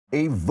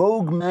A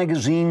Vogue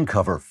magazine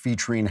cover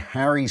featuring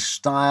Harry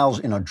Styles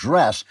in a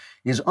dress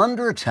is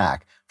under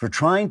attack for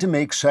trying to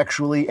make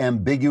sexually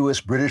ambiguous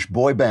British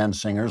boy band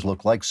singers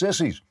look like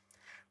sissies.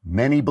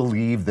 Many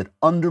believe that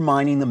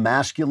undermining the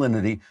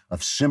masculinity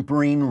of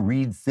simpering,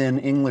 reed-thin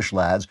English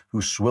lads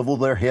who swivel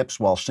their hips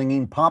while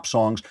singing pop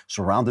songs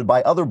surrounded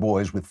by other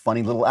boys with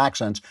funny little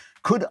accents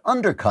could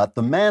undercut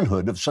the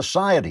manhood of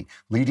society,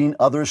 leading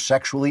other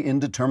sexually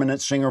indeterminate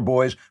singer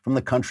boys from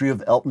the country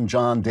of Elton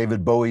John,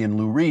 David Bowie, and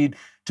Lou Reed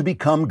to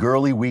become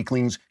girly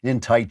weaklings in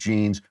tight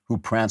jeans who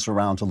prance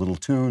around to little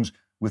tunes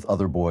with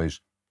other boys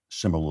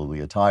similarly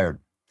attired.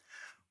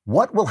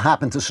 What will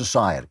happen to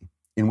society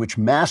in which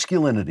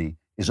masculinity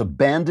is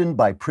abandoned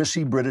by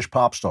prissy British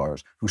pop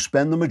stars who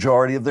spend the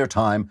majority of their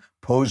time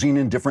posing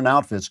in different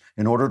outfits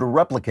in order to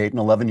replicate an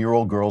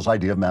 11-year-old girl's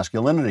idea of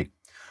masculinity?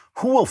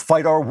 Who will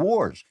fight our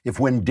wars if,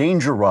 when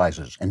danger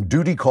rises and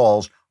duty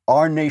calls,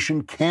 our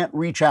nation can't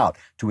reach out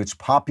to its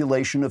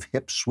population of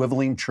hip,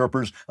 swiveling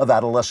chirpers of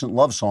adolescent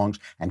love songs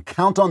and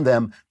count on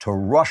them to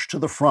rush to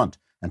the front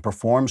and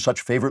perform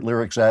such favorite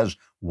lyrics as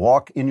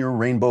 "Walk in your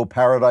rainbow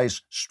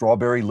paradise,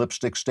 strawberry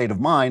lipstick state of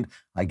mind,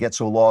 I get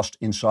so lost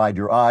inside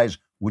your eyes,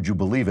 would you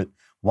believe it,"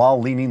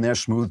 while leaning their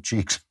smooth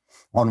cheeks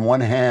on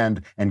one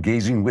hand and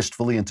gazing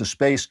wistfully into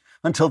space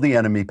until the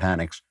enemy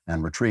panics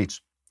and retreats.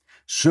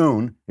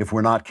 Soon, if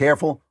we're not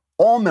careful,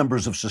 all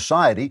members of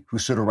society who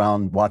sit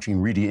around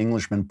watching reedy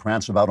Englishmen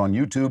prance about on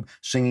YouTube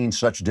singing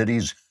such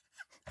ditties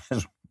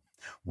as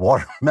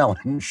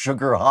 "Watermelon,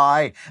 Sugar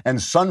High,"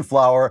 and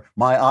 "Sunflower,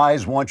 My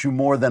Eyes Want You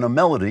More Than a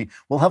Melody"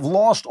 will have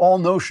lost all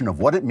notion of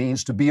what it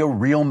means to be a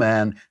real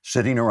man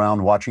sitting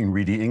around watching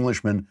reedy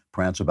Englishmen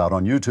prance about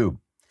on YouTube.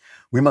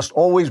 We must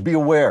always be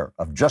aware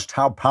of just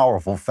how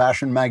powerful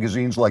fashion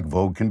magazines like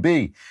Vogue can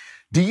be.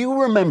 Do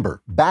you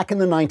remember back in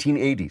the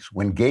 1980s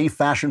when gay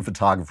fashion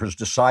photographers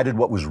decided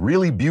what was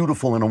really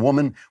beautiful in a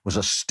woman was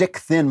a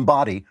stick-thin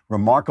body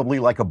remarkably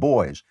like a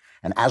boy's?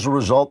 And as a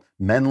result,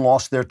 men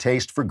lost their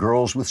taste for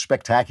girls with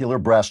spectacular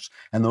breasts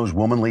and those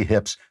womanly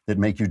hips that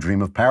make you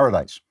dream of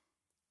paradise.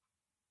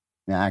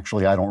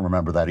 Actually, I don't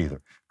remember that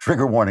either.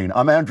 Trigger warning,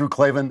 I'm Andrew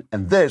Klavan,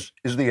 and this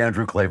is The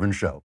Andrew Klavan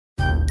Show.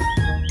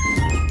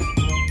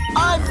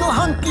 I feel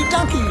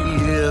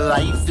hunky-dunky,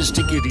 life is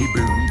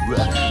tickety-boo.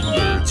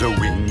 Birds are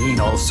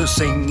winging, also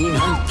singing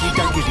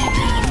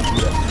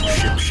hunky-dunky-doo.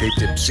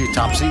 Ship-shaped,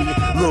 ipsy-topsy,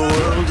 the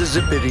world is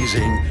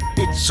zippity-zing.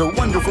 It's a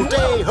wonderful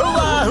day,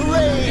 hurrah,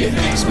 hooray! It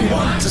makes me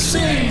want to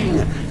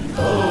sing.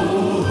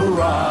 Oh,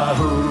 hurrah,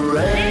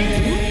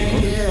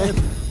 hooray!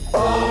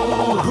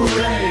 Oh,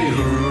 hooray,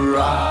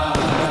 hurrah!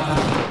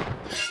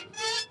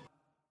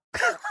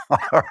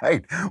 All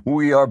right,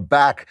 we are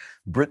back.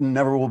 Britain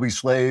never will be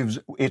slaves.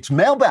 It's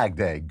Mailbag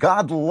Day.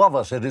 God love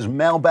us. It is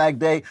Mailbag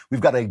Day.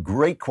 We've got a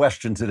great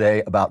question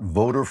today about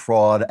voter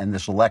fraud and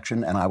this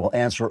election, and I will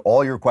answer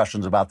all your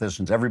questions about this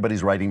since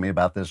everybody's writing me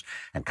about this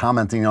and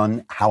commenting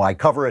on how I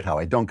cover it, how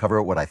I don't cover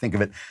it, what I think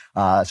of it.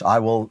 So I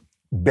will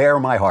bare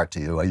my heart to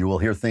you. You will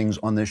hear things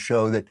on this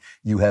show that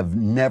you have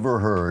never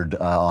heard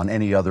on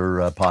any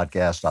other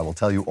podcast. I will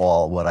tell you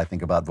all what I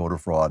think about voter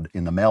fraud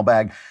in the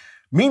mailbag.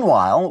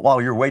 Meanwhile,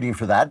 while you're waiting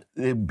for that,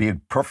 it'd be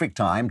a perfect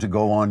time to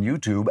go on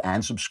YouTube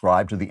and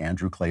subscribe to the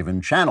Andrew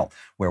Klavan channel,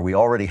 where we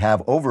already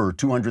have over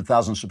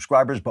 200,000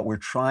 subscribers, but we're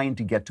trying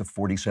to get to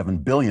 47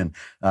 billion.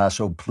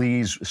 So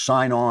please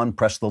sign on,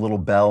 press the little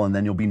bell, and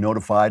then you'll be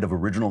notified of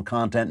original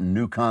content and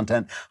new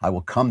content. I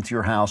will come to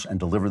your house and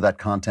deliver that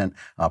content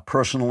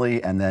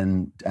personally,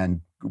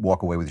 and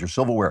walk away with your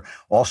silverware.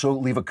 Also,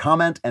 leave a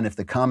comment, and if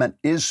the comment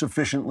is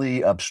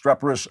sufficiently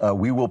obstreperous,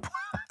 we will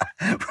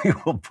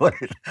put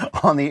it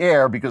on the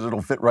air because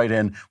it'll fit right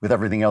in with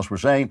everything else we're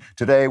saying.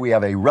 Today, we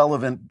have a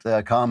relevant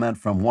comment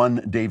from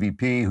one Davey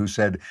P. who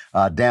said,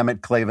 "Damn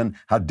it, Klavan,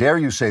 how dare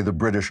you say the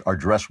British are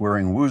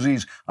dress-wearing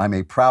woozies? I'm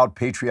a proud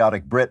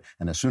patriotic Brit,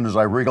 and as soon as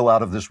I wriggle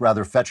out of this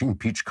rather fetching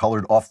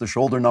peach-colored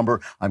off-the-shoulder number,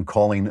 I'm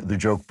calling the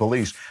joke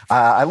police."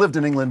 I lived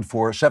in England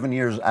for 7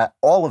 years.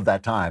 All of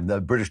that time,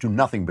 the British do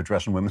nothing but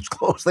dress in women's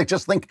clothes. They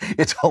just think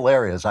it's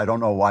hilarious. I don't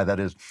know why that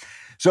is.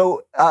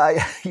 So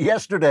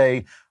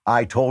yesterday,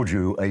 I told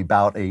you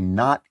about a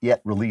not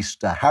yet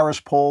released Harris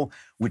poll,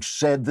 which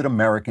said that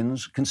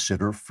Americans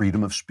consider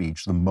freedom of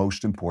speech the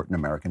most important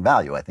American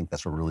value. I think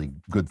that's a really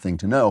good thing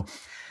to know.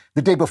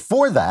 The day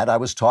before that, I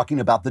was talking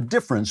about the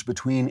difference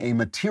between a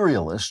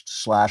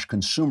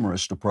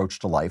materialist/consumerist approach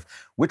to life,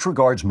 which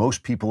regards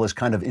most people as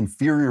kind of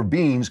inferior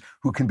beings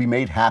who can be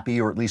made happy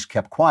or at least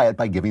kept quiet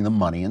by giving them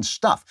money and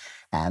stuff,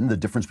 and the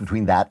difference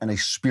between that and a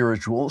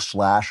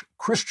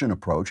spiritual/Christian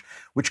approach,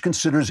 which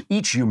considers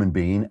each human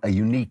being a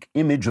unique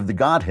image of the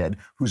Godhead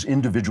whose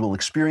individual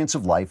experience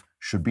of life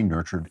should be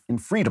nurtured in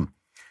freedom.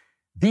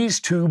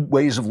 These two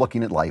ways of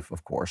looking at life,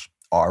 of course,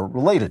 are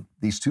related.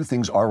 These two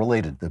things are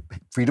related. The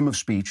freedom of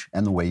speech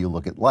and the way you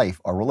look at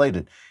life are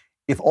related.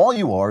 If all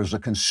you are is a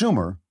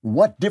consumer,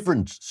 what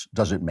difference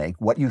does it make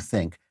what you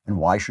think, and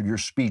why should your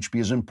speech be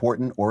as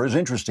important or as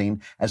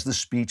interesting as the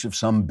speech of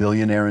some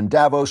billionaire in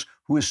Davos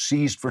who has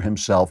seized for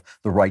himself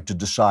the right to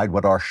decide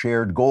what our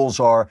shared goals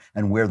are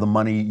and where the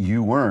money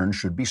you earn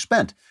should be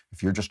spent?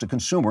 If you're just a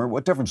consumer,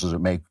 what difference does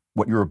it make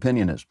what your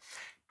opinion is?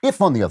 If,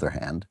 on the other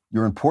hand,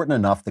 you're important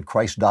enough that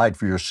Christ died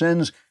for your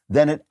sins,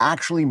 then it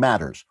actually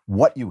matters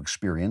what you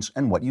experience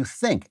and what you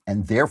think,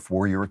 and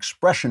therefore your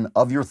expression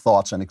of your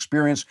thoughts and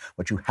experience,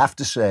 what you have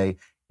to say,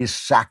 is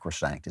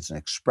sacrosanct. It's an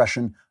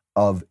expression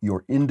of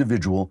your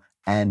individual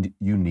and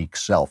unique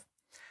self.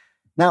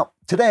 Now,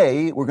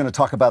 today, we're going to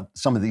talk about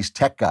some of these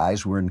tech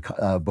guys who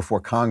were before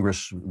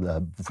Congress,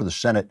 before the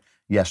Senate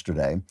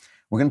yesterday.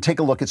 We're going to take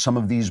a look at some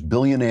of these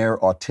billionaire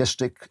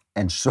autistic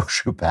and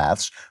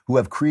sociopaths who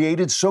have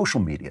created social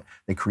media.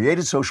 They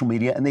created social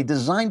media and they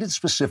designed it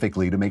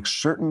specifically to make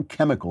certain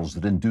chemicals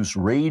that induce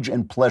rage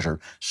and pleasure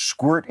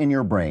squirt in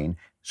your brain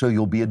so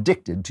you'll be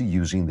addicted to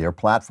using their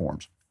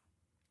platforms.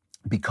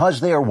 Because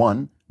they are,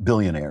 1,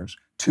 billionaires,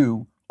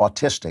 2,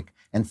 autistic,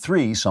 and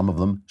 3, some of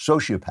them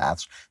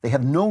sociopaths, they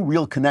have no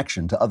real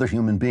connection to other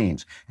human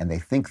beings. And they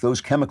think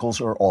those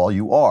chemicals are all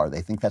you are.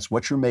 They think that's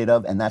what you're made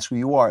of and that's who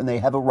you are. And they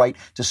have a right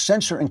to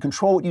censor and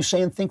control what you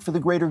say and think for the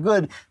greater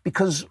good,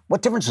 because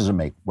what difference does it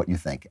make what you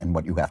think and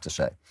what you have to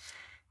say?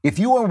 If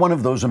you are one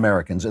of those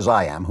Americans, as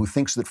I am, who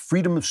thinks that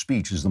freedom of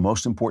speech is the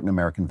most important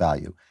American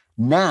value,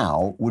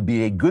 now would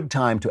be a good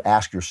time to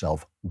ask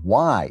yourself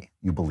why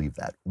you believe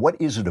that. What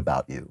is it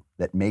about you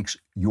that makes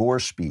your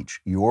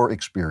speech, your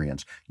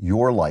experience,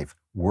 your life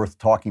worth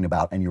talking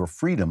about and your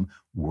freedom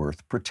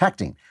worth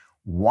protecting?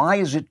 Why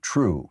is it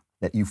true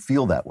that you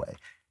feel that way?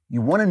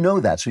 You want to know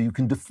that so you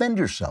can defend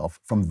yourself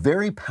from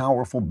very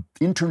powerful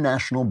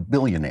international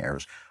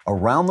billionaires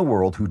around the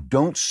world who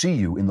don't see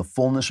you in the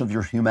fullness of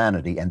your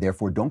humanity and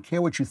therefore don't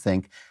care what you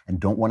think and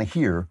don't want to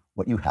hear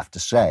what you have to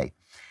say.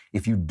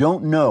 If you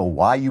don't know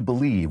why you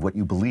believe what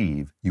you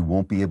believe, you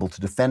won't be able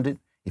to defend it.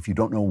 If you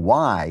don't know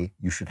why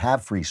you should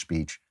have free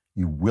speech,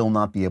 you will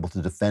not be able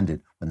to defend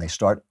it when they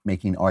start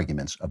making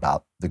arguments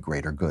about the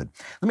greater good.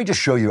 Let me just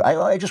show you,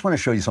 I just want to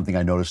show you something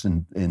I noticed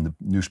in the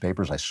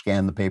newspapers. I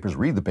scan the papers,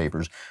 read the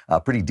papers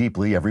pretty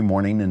deeply every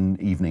morning and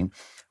evening,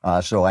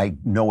 so I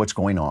know what's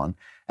going on.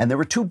 And there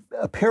were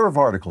a pair of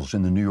articles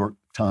in the New York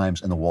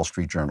Times and the Wall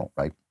Street Journal,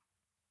 right?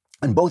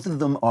 And both of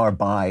them are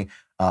by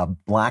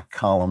black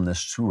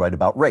columnists who write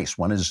about race.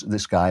 One is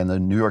this guy in the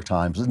New York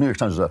Times. The New York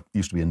Times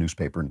used to be a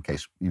newspaper, in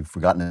case you've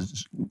forgotten.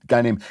 It's a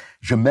guy named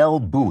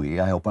Jamel Bowie.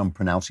 I hope I'm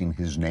pronouncing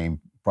his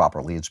name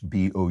properly. It's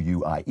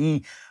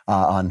Bouie.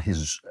 On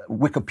his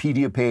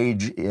Wikipedia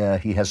page,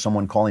 he has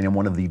someone calling him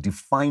one of the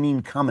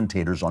defining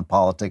commentators on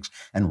politics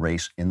and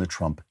race in the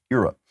Trump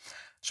era.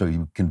 So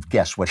you can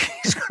guess what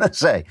he's going to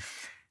say.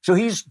 So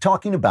he's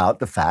talking about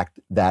the fact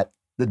that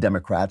the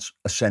Democrats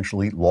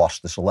essentially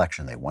lost this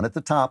election. They won at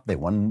the top, they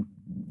won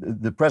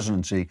the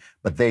presidency,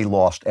 but they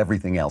lost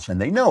everything else.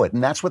 And they know it.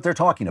 And that's what they're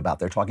talking about.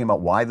 They're talking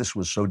about why this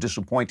was so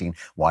disappointing,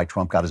 why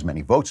Trump got as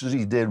many votes as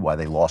he did, why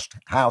they lost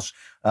House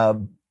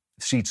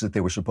seats that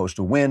they were supposed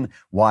to win,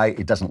 why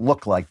it doesn't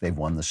look like they've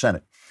won the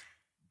Senate.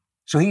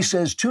 So he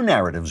says 2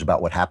 narratives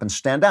about what happened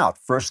stand out.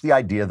 First, the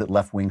idea that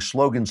left-wing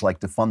slogans like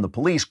defund the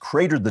police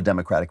cratered the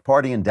Democratic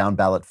Party in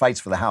down-ballot fights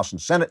for the House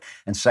and Senate.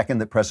 And second,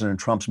 that President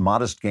Trump's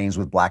modest gains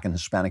with black and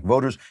Hispanic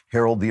voters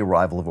herald the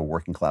arrival of a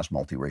working-class,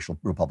 multiracial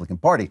Republican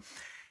Party.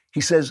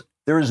 He says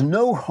there is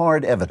no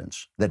hard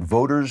evidence that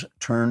voters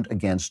turned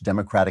against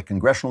Democratic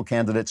congressional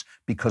candidates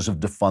because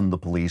of defund the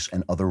police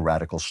and other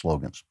radical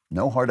slogans.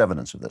 No hard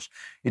evidence of this.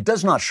 It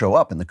does not show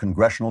up in the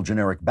congressional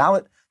generic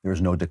ballot. There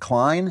is no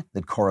decline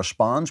that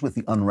corresponds with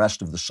the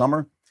unrest of the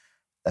summer.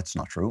 That's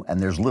not true.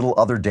 And there's little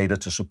other data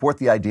to support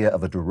the idea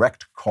of a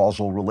direct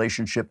causal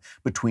relationship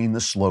between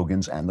the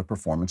slogans and the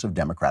performance of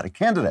Democratic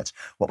candidates.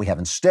 What we have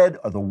instead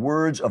are the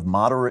words of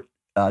moderate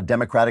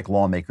Democratic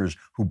lawmakers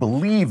who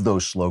believe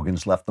those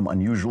slogans left them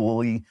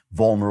unusually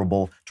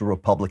vulnerable to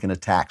Republican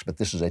attacks. But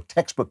this is a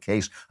textbook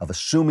case of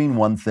assuming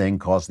one thing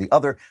caused the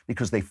other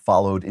because they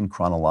followed in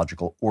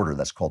chronological order.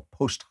 That's called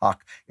post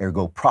hoc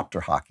ergo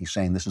propter hoc. He's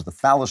saying this is the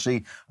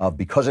fallacy of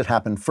because it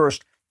happened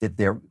first,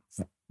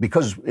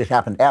 because it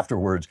happened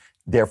afterwards,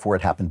 therefore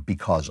it happened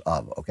because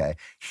of, okay?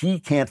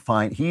 He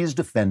is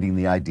defending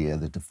the idea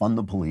that defund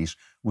the police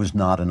was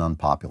not an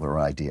unpopular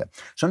idea.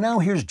 So now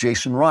here's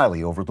Jason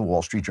Riley over at the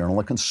Wall Street Journal,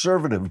 a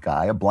conservative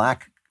guy,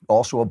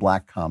 also a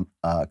black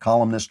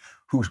columnist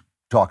who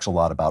talks a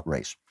lot about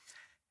race.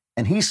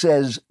 And he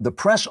says the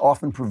press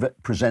often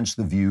presents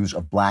the views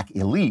of black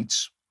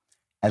elites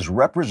as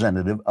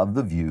representative of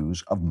the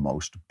views of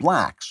most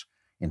blacks.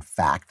 In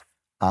fact,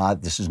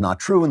 this is not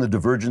true, and the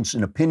divergence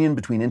in opinion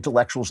between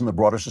intellectuals and the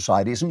broader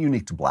society isn't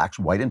unique to blacks.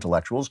 White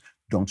intellectuals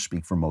don't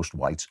speak for most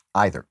whites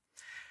either.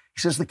 He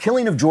says the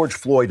killing of George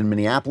Floyd in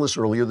Minneapolis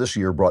earlier this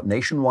year brought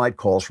nationwide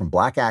calls from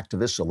black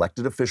activists,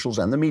 elected officials,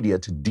 and the media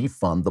to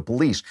defund the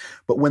police.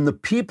 But when the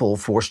people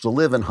forced to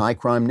live in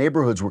high-crime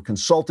neighborhoods were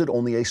consulted,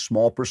 only a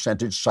small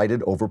percentage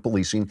cited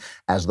over-policing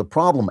as the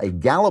problem. A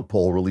Gallup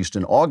poll released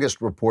in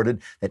August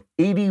reported that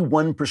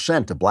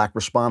 81% of black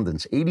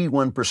respondents,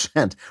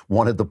 81%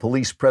 wanted the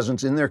police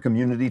presence in their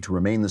community to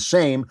remain the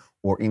same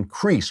or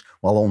increase,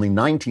 while only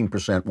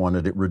 19%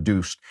 wanted it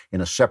reduced.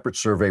 In a separate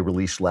survey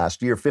released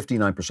last year,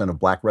 59% of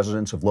black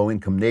residents of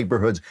low-income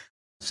neighborhoods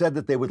said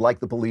that they would like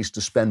the police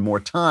to spend more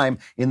time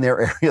in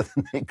their area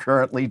than they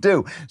currently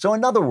do. So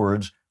in other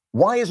words,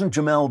 why isn't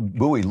Jamel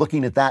Bowie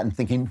looking at that and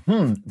thinking,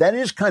 that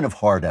is kind of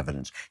hard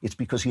evidence? It's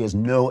because he has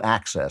no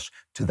access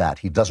to that.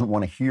 He doesn't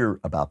want to hear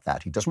about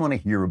that. He doesn't want to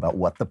hear about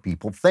what the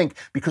people think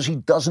because he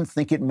doesn't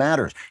think it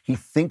matters. He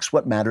thinks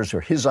what matters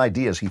are his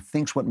ideas. He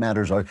thinks what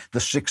matters are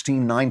the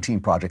 1619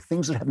 Project,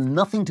 things that have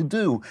nothing to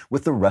do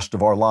with the rest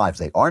of our lives.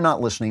 They are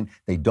not listening.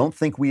 They don't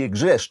think we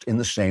exist in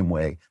the same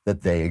way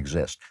that they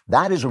exist.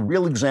 That is a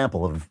real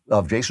example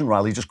of Jason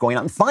Riley just going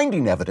out and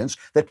finding evidence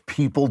that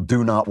people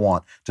do not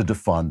want to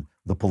defund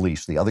the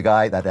police. The other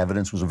guy, that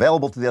evidence was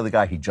available to the other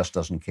guy. He just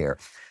doesn't care.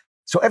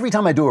 So every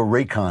time I do a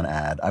Raycon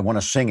ad, I want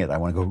to sing it. I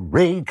want to go,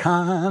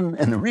 Raycon.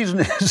 And the reason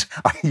is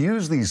I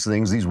use these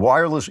things, these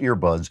wireless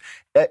earbuds,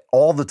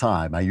 all the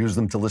time. I use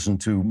them to listen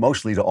to,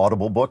 mostly to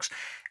Audible books.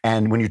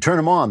 And when you turn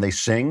them on, they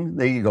sing.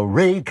 They go,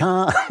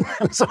 Raycon.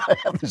 And so I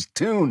have this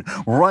tune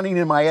running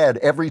in my head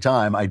every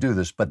time I do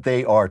this. But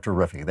they are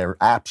terrific. They're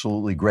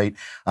absolutely great.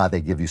 They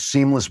give you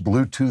seamless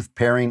Bluetooth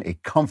pairing, a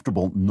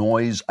comfortable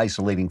noise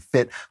isolating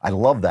fit. I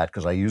love that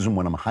because I use them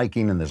when I'm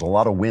hiking and there's a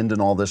lot of wind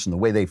and all this. And the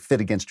way they fit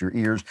against your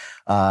ears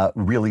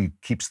really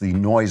keeps the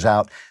noise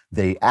out.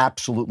 They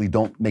absolutely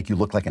don't make you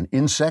look like an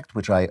insect,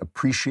 which I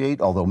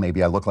appreciate, although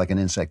maybe I look like an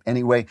insect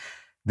anyway.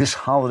 This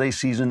holiday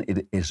season,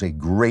 it is a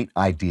great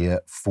idea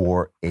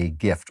for a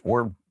gift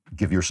or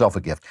give yourself a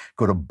gift.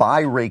 Go to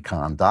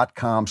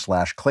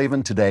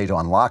buyraycon.com/Klavan today to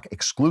unlock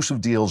exclusive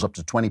deals up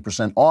to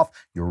 20% off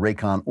your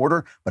Raycon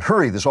order. But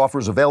hurry, this offer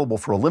is available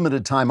for a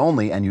limited time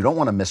only and you don't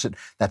want to miss it.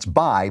 That's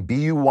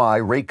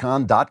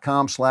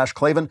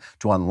buyraycon.com/Klavan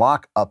to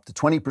unlock up to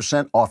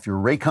 20% off your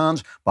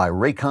Raycons.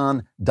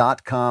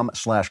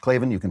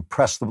 Buyraycon.com/Klavan. You can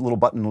press the little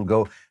button, it'll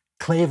go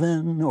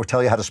Klavan, or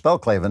tell you how to spell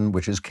Klavan,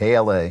 which is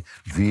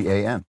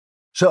Klavan.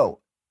 So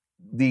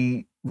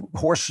the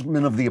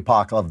horsemen of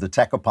the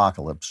tech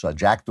apocalypse,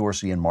 Jack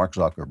Dorsey and Mark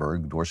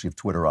Zuckerberg, Dorsey of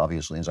Twitter,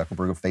 obviously, and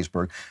Zuckerberg of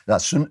Facebook,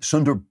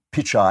 Sundar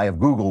Pichai of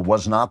Google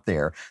was not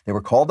there. They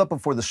were called up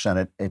before the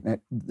Senate.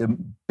 The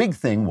big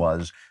thing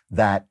was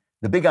that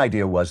the big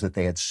idea was that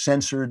they had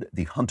censored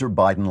the Hunter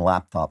Biden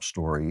laptop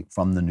story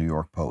from the New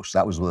York Post.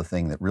 That was the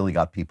thing that really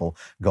got people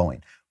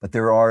going. But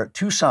there are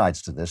two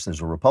sides to this. There's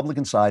a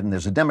Republican side and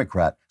there's a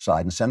Democrat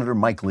side. And Senator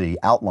Mike Lee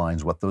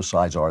outlines what those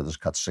sides are. This is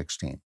cut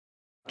 16.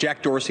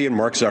 Jack Dorsey and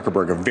Mark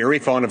Zuckerberg are very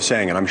fond of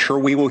saying, and I'm sure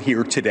we will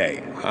hear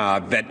today,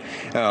 that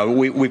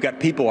we've got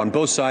people on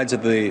both sides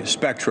of the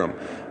spectrum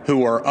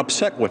who are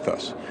upset with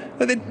us.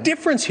 Now, the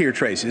difference here,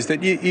 Trace, is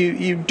that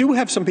you do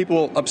have some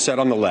people upset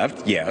on the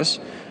left, yes,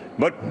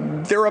 but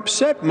they're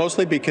upset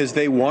mostly because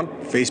they want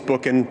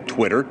Facebook and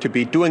Twitter to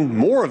be doing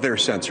more of their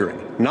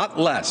censoring, not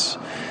less.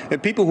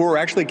 And people who are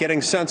actually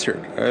getting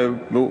censored,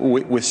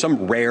 with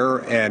some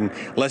rare and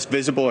less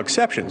visible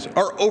exceptions,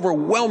 are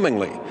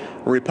overwhelmingly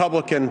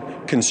Republican,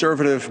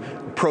 conservative,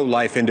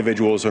 pro-life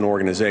individuals and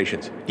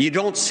organizations. You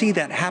don't see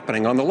that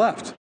happening on the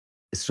left.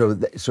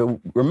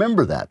 So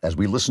remember that as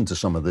we listen to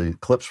some of the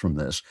clips from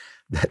this,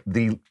 that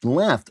the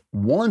left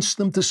wants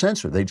them to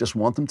censor. They just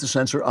want them to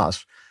censor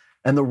us.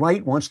 And the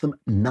right wants them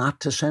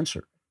not to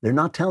censor. They're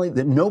not telling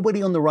that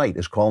nobody on the right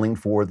is calling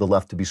for the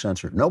left to be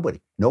censored.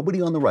 Nobody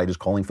on the right is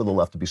calling for the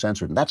left to be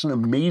censored. And that's an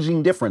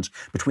amazing difference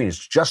between, it's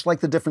just like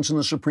the difference in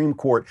the Supreme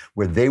Court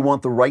where they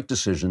want the right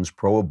decisions,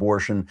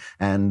 pro-abortion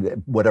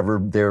and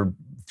whatever their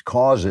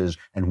cause is,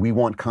 and we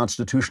want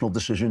constitutional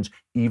decisions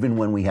even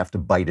when we have to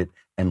bite it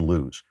and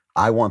lose.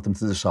 I want them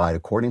to decide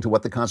according to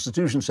what the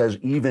Constitution says,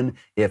 even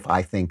if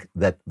I think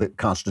that the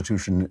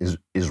Constitution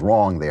is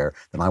wrong there,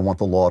 then I want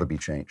the law to be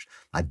changed.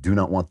 I do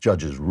not want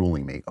judges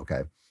ruling me,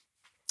 okay?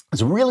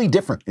 It's really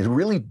different. It's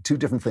really two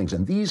different things.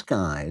 And these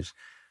guys,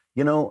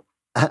 Mark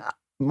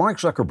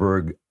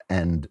Zuckerberg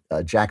and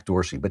Jack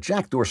Dorsey, but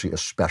Jack Dorsey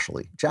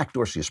especially.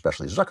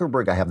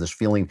 Zuckerberg, I have this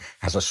feeling,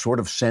 has a sort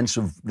of sense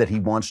of that he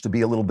wants to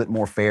be a little bit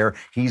more fair.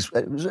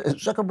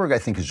 Zuckerberg, I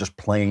think, is just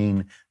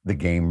playing the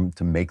game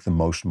to make the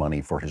most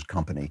money for his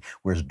company,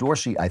 whereas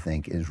Dorsey, I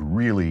think, is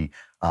really,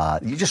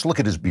 you just look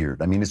at his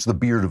beard. I mean, it's the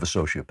beard of a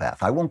sociopath.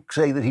 I won't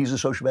say that he's a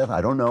sociopath.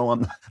 I don't know.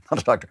 I'm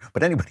not a doctor.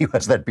 But anybody who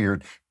has that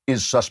beard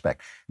is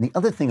suspect. And the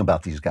other thing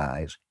about these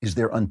guys is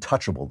they're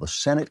untouchable. The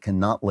Senate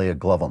cannot lay a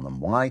glove on them.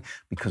 Why?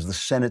 Because the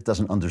Senate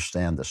doesn't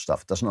understand this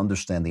stuff. It doesn't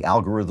understand the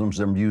algorithms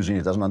they're using.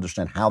 It doesn't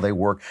understand how they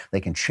work.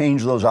 They can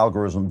change those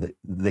algorithms.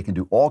 They can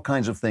do all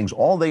kinds of things.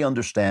 All they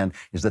understand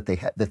is that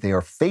they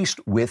are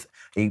faced with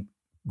a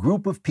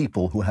group of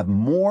people who have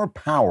more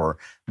power,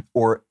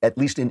 or at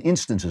least in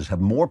instances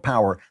have more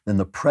power than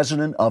the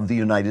President of the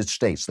United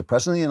States. The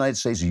President of the United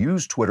States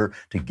used Twitter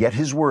to get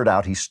his word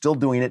out. He's still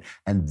doing it,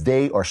 and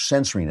they are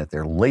censoring it.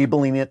 They're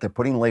labeling it. They're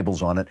putting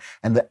labels on it.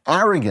 And the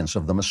arrogance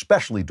of them,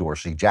 especially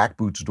Dorsey, Jack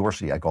Boots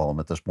Dorsey, I call him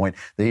at this point,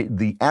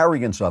 the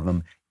arrogance of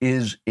him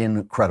is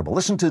incredible.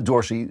 Listen to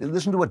Dorsey.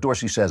 Listen to what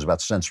Dorsey says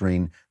about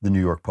censoring the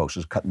New York Post.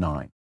 It's cut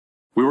 9.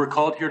 We were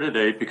called here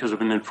today because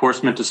of an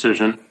enforcement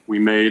decision we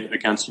made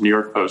against the New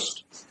York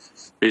Post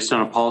based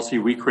on a policy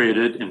we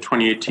created in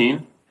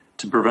 2018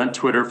 to prevent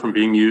Twitter from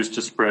being used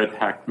to spread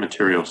hacked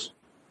materials.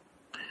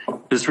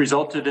 This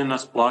resulted in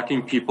us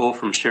blocking people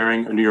from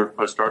sharing a New York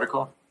Post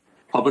article,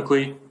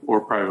 publicly or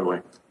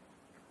privately.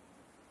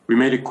 We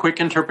made a quick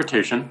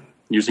interpretation,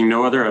 using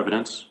no other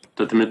evidence,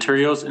 that the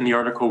materials in the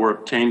article were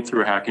obtained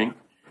through hacking,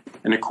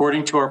 and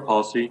according to our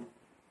policy,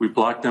 we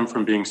blocked them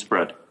from being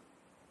spread.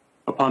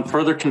 Upon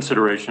further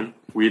consideration,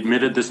 we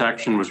admitted this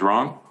action was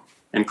wrong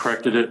and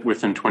corrected it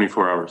within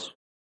 24 hours.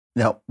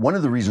 Now, one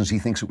of the reasons he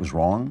thinks it was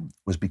wrong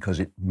was because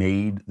it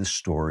made the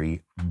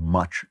story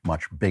much,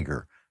 much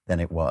bigger than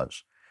it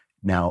was.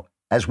 Now,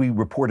 as we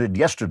reported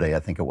yesterday, I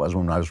think it was,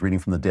 when I was reading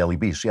from the Daily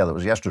Beast, that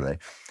was yesterday,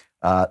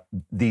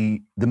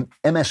 the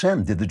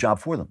MSN did the job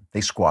for them.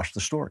 They squashed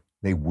the story.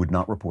 They would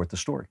not report the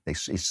story.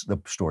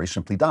 The story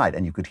simply died.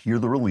 And you could hear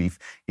the relief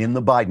in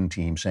the Biden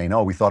team saying,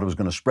 oh, we thought it was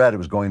going to spread. It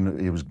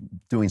was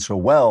doing so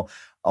well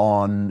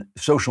on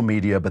social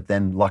media, but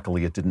then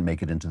luckily it didn't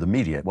make it into the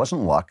media. It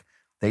wasn't luck.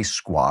 They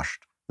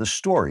squashed the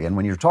story. And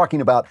when you're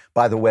talking about,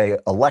 by the way,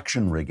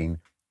 election rigging,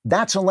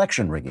 that's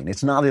election rigging.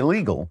 It's not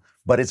illegal,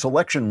 but it's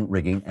election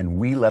rigging, and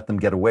we let them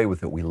get away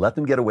with it. We let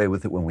them get away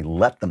with it when we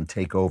let them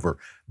take over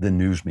the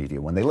news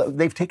media. When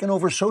they've taken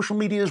over social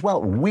media as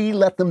well. We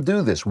let them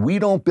do this. We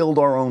don't build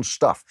our own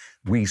stuff.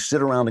 We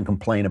sit around and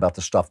complain about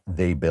the stuff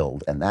they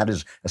build, and that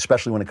is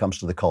especially when it comes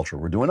to the culture.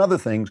 We're doing other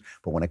things,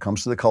 but when it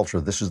comes to the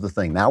culture, this is the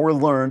thing. Now we've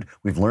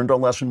learned our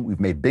lesson. We've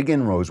made big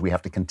inroads. We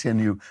have to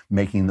continue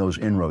making those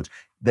inroads.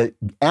 The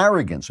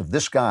arrogance of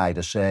this guy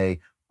to say,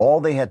 all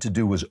they had to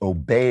do was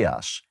obey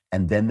us,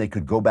 and then they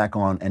could go back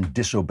on and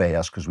disobey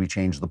us because we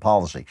changed the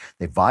policy.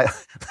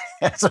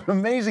 That's an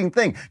amazing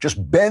thing.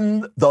 Just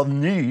bend the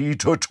knee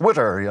to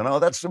Twitter.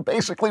 That's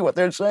basically what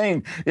they're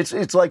saying.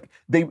 It's like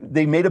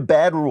they made a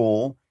bad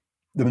rule.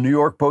 The New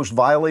York Post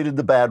violated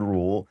the bad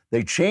rule.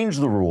 They changed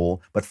the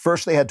rule, but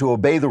first they had to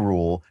obey the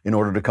rule in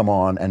order to come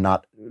on and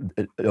not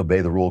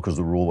obey the rule because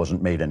the rule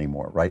wasn't made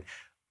anymore, right?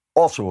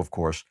 Also, of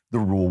course, the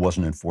rule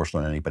wasn't enforced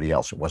on anybody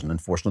else. It wasn't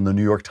enforced on the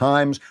New York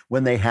Times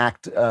when they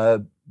hacked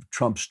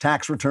Trump's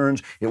tax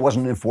returns. It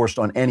wasn't enforced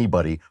on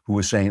anybody who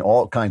was saying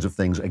all kinds of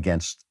things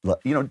against,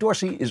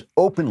 Dorsey is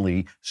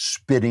openly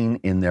spitting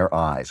in their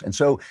eyes. And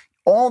so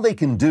all they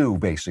can do,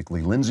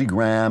 basically, Lindsey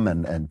Graham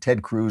and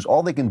Ted Cruz,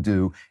 all they can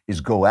do is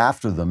go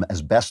after them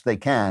as best they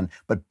can.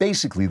 But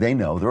basically, they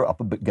know they're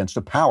up against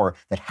a power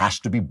that has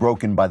to be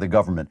broken by the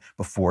government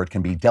before it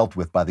can be dealt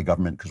with by the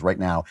government, because right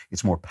now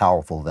it's more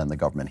powerful than the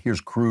government.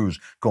 Here's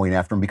Cruz going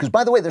after him because,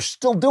 by the way, they're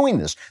still doing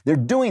this. They're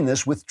doing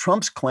this with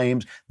Trump's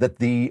claims that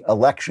the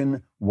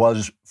election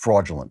was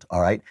fraudulent, all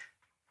right?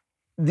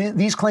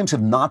 These claims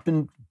have not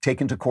been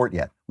taken to court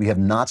yet. We have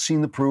not seen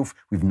the proof.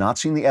 We've not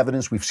seen the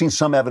evidence. We've seen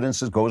some evidence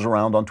that goes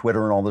around on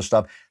Twitter and all this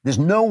stuff. There's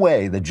no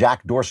way that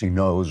Jack Dorsey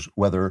knows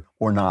whether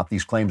or not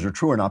these claims are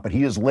true or not, but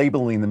he is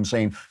labeling them,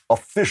 saying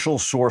official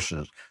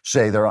sources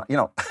say they're,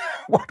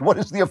 what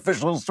is the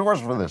official source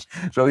for this?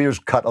 So here's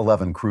cut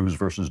 11, Cruz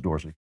versus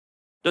Dorsey.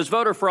 Does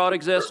voter fraud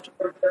exist?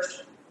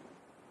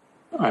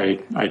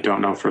 I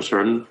don't know for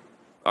certain.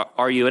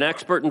 Are you an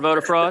expert in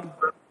voter fraud?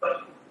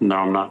 No,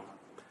 I'm not.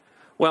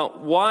 Well,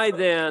 why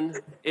then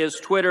is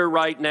Twitter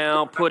right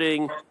now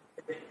putting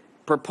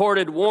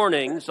purported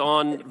warnings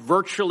on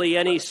virtually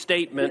any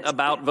statement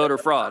about voter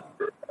fraud?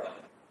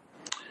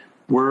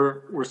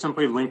 We're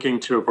simply linking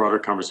to a broader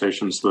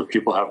conversation so that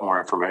people have more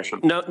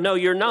information. No,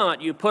 you're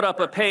not. You put up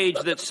a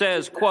page that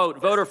says, quote,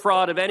 voter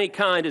fraud of any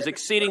kind is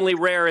exceedingly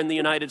rare in the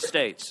United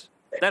States.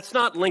 That's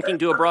not linking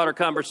to a broader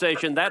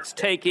conversation. That's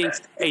taking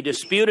a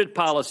disputed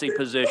policy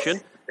position,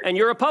 and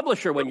you're a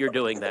publisher when you're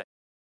doing that.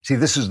 See,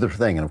 this is the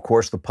thing. And of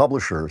course, the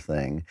publisher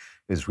thing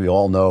is, we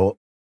all know,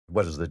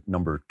 what is the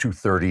number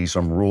 230,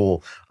 some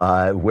rule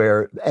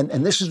where,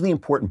 and this is the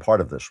important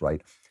part of this,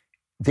 right?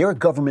 They're a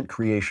government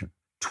creation.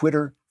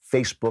 Twitter,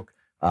 Facebook,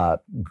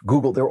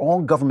 Google, they're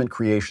all government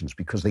creations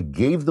because they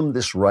gave them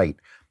this right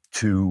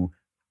to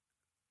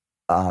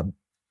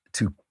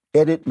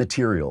edit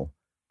material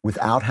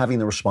without having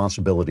the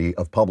responsibility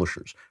of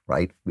publishers,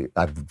 right?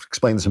 I've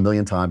explained this a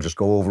million times, just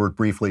go over it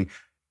briefly.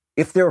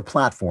 If they're a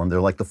platform,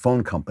 they're like the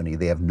phone company.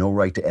 They have no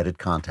right to edit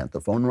content.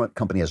 The phone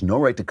company has no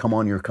right to come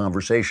on your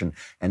conversation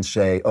and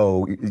say,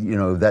 oh,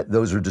 that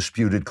those are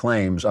disputed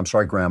claims. I'm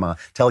sorry, Grandma.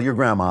 Tell your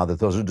grandma that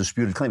those are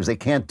disputed claims. They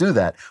can't do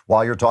that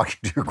while you're talking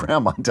to your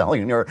grandma and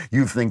telling her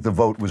you think the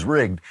vote was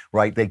rigged,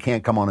 right? They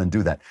can't come on and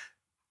do that.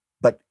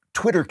 But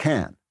Twitter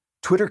can.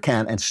 Twitter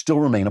can and still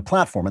remain a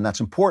platform. And that's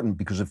important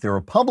because if they're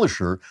a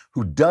publisher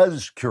who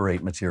does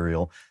curate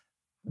material,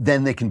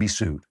 then they can be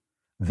sued.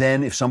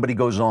 then if somebody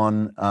goes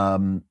on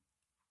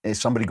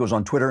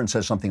Twitter and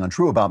says something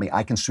untrue about me,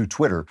 I can sue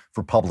Twitter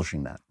for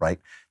publishing that, right?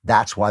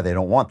 That's why they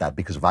don't want that,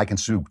 because if I can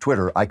sue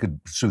Twitter, I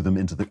could sue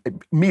them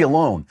me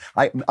alone.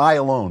 I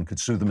alone could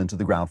sue them into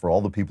the ground for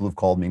all the people who've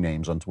called me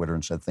names on Twitter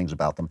and said things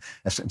about them,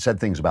 and said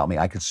things about me.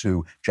 I could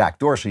sue Jack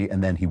Dorsey,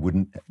 and then he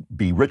wouldn't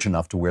be rich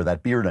enough to wear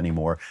that beard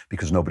anymore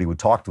because nobody would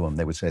talk to him.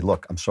 They would say,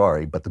 look, I'm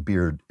sorry, but the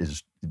beard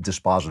is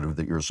dispositive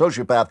that you're a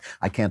sociopath.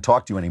 I can't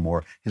talk to you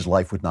anymore. His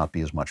life would not be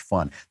as much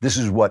fun. This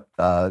is what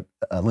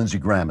Lindsey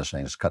Graham is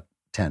saying. It's cut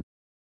 10.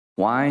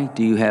 Why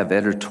do you have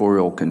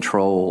editorial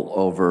control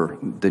over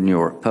the New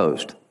York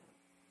Post?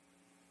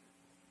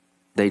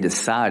 They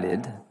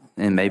decided,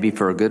 and maybe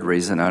for a good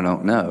reason, I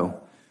don't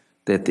know,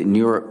 that the New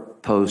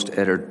York Post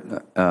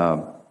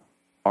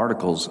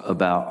articles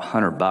about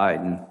Hunter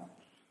Biden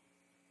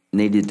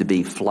needed to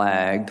be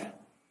flagged,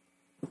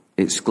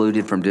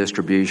 excluded from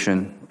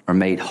distribution, or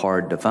made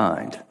hard to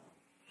find.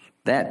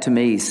 That to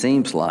me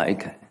seems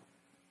like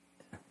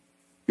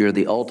you're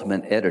the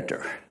ultimate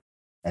editor.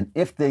 And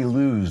if they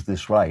lose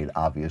this right,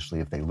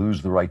 obviously, if they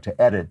lose the right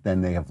to edit,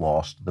 then they have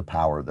lost the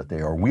power that they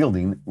are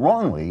wielding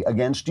wrongly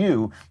against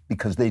you,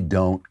 because they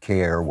don't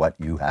care what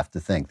you have to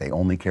think. They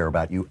only care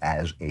about you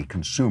as a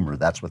consumer.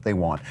 That's what they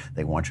want.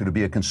 They want you to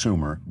be a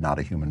consumer, not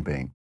a human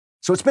being.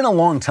 So it's been a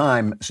long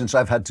time since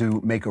I've had to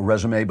make a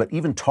resume, but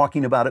even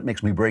talking about it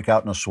makes me break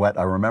out in a sweat.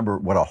 I remember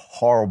what a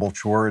horrible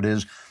chore it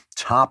is.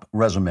 Top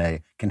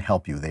Resume can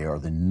help you. They are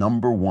the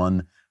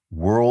 #1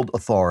 world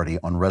authority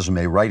on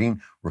resume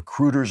writing.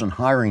 Recruiters and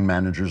hiring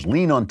managers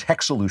lean on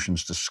tech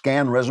solutions to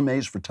scan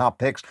resumes for top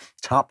picks.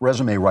 Top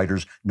resume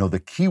writers know the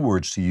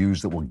keywords to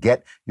use that will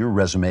get your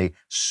resume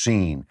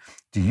seen.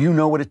 Do you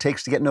know what it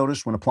takes to get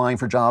noticed when applying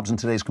for jobs in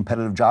today's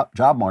competitive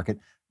job market?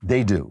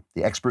 They do.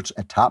 The experts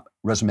at Top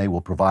Resume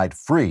will provide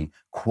free,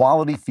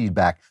 quality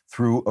feedback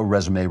through a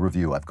resume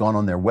review. I've gone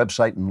on their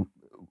website and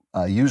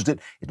used it.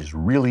 It is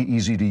really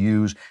easy to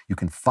use. You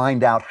can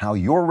find out how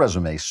your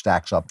resume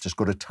stacks up. Just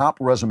go to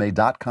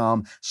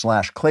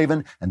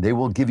topresume.com/Klavan, and they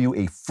will give you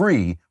a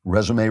free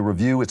resume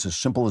review. It's as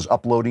simple as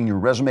uploading your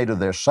resume to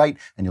their site,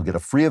 and you'll get a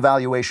free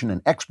evaluation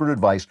and expert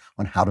advice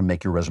on how to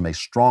make your resume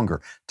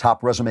stronger.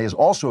 Top Resume is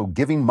also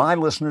giving my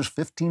listeners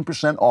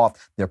 15%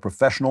 off their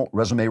professional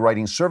resume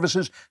writing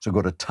services. So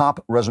go to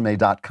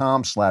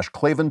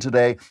topresume.com/Klavan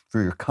today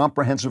for your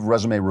comprehensive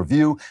resume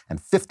review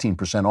and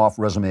 15% off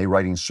resume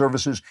writing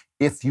services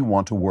if you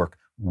want to work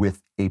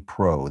with a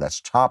pro.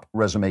 That's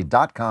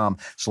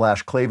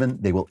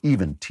topresume.com/Klavan. They will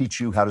even teach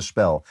you how to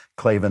spell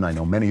Klavan. I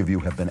know many of you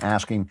have been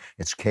asking.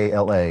 It's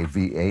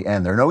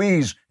Klavan. There are no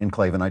E's in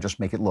Klavan. I just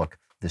make it look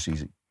this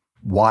easy.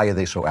 Why are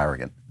they so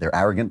arrogant? They're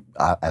arrogant,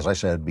 as I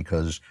said,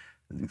 because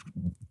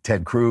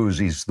Ted Cruz,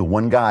 he's the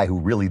one guy who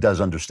really does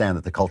understand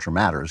that the culture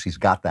matters. He's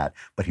got that,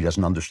 but he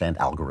doesn't understand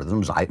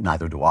algorithms.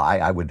 Neither do I.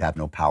 I would have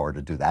no power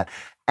to do that.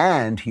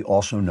 And he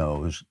also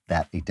knows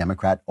that a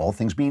Democrat, all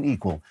things being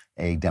equal,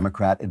 a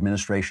Democrat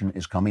administration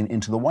is coming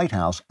into the White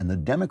House, and the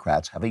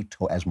Democrats have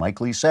as Mike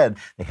Lee said,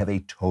 they have a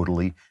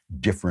totally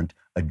different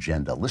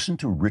agenda. Listen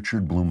to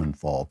Richard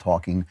Blumenthal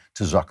talking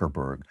to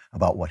Zuckerberg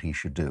about what he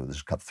should do. This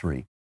is cut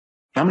 3.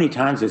 How many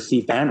times has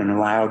Steve Bannon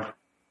allowed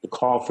the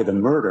call for the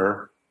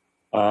murder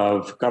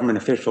of government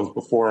officials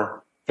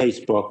before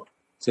Facebook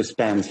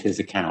suspends his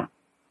account?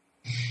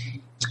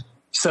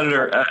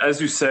 Senator, as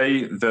you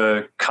say,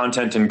 the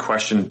content in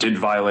question did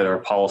violate our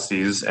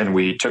policies and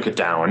we took it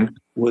down.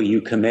 Will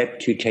you commit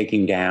to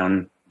taking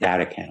down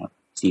that account,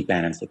 Steve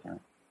Bannon's account?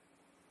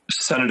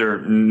 Senator,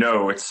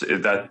 no,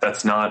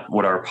 that's not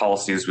what our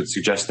policies would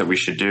suggest that we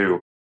should do.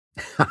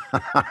 All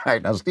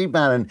right. Now, Steve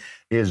Bannon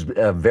is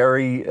a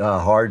very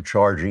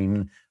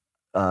hard-charging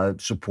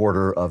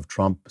supporter of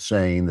Trump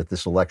saying that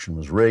this election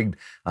was rigged.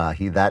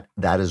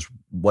 That is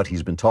what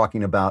he's been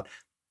talking about.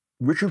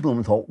 Richard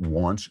Blumenthal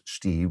wants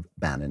Steve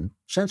Bannon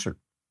censored.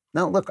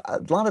 Now, look, a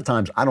lot of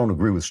times I don't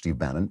agree with Steve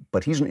Bannon,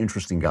 but he's an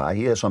interesting guy.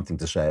 He has something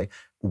to say.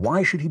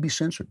 Why should he be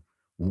censored?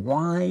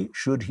 Why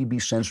should he be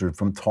censored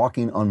from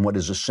talking on what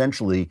is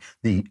essentially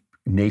the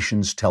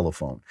nation's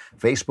telephone?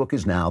 Facebook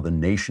is now the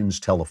nation's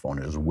telephone.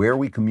 It is where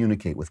we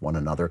communicate with one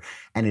another,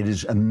 and it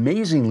is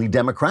amazingly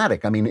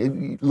democratic. I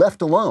mean,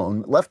 left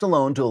alone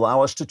to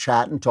allow us to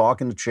chat and talk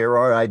and to share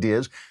our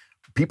ideas,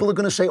 people are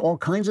going to say all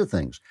kinds of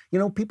things. You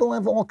know, people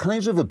have all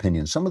kinds of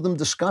opinions, some of them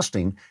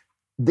disgusting.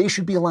 They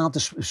should be allowed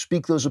to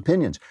speak those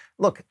opinions.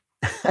 Look,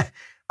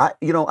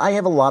 I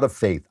have a lot of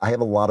faith. I have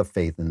a lot of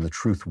faith in the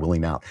truth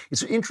willing out.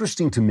 It's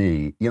interesting to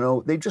me,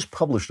 they just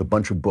published a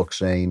bunch of books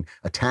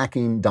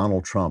attacking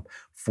Donald Trump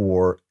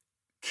for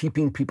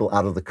keeping people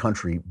out of the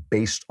country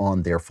based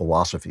on their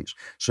philosophies.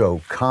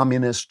 So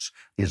communists,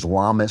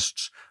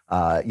 Islamists,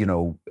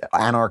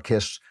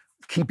 anarchists,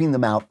 keeping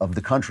them out of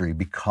the country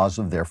because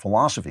of their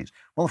philosophies.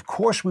 Well, of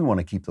course we want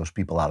to keep those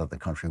people out of the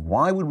country.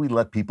 Why would we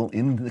let people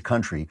into the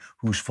country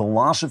whose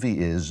philosophy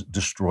is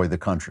destroy the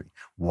country?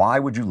 Why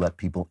would you let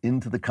people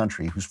into the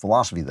country whose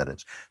philosophy that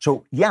is?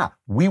 So yeah,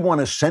 we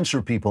want to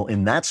censor people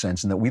in that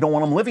sense, and that we don't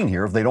want them living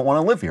here if they don't want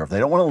to live here. If they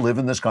don't want to live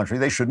in this country,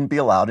 they shouldn't be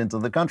allowed into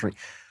the country.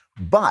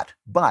 But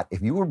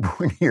if you were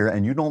born here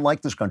and you don't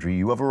like this country,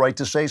 you have a right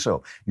to say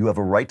so. You have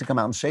a right to come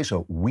out and say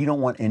so. We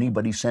don't want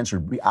anybody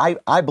censored.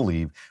 I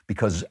believe,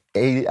 because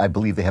I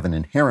believe they have an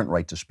inherent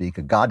right to speak,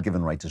 a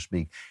God-given right to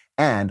speak,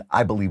 and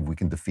I believe we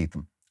can defeat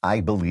them. I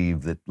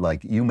believe that,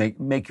 like, you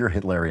make your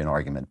Hitlerian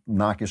argument,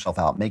 knock yourself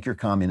out, make your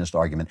communist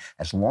argument,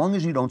 as long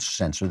as you don't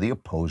censor the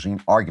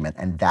opposing argument.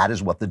 And that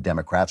is what the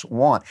Democrats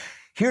want.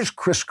 Here's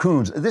Chris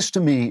Coons. This, to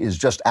me, is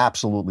just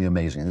absolutely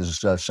amazing.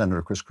 This is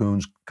Senator Chris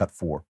Coons, cut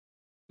 4.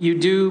 You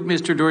do,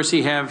 Mr.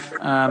 Dorsey,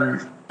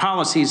 have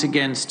policies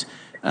against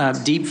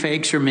deep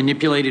fakes or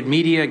manipulated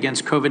media,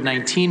 against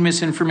COVID-19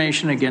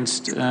 misinformation,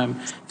 against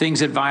things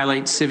that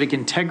violate civic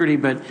integrity,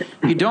 but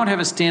you don't have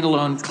a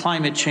standalone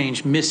climate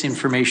change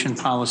misinformation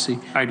policy.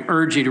 I'd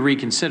urge you to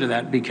reconsider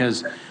that,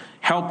 because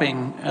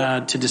helping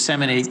to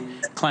disseminate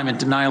climate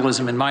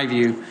denialism, in my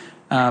view,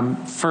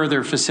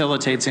 further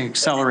facilitates and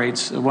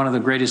accelerates one of the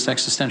greatest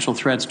existential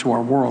threats to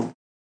our world.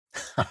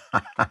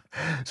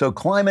 So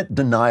climate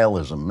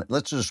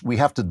denialism, we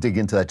have to dig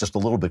into that just a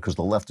little bit, because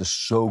the left is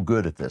so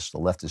good at this. The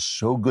left is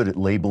so good at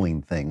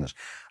labeling things,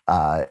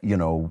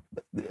 racial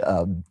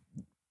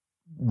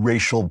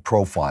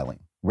profiling.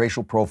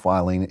 Racial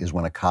profiling is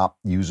when a cop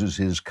uses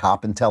his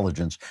cop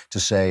intelligence to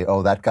say,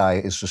 oh, that guy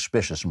is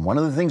suspicious. And one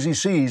of the things he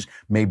sees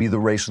may be the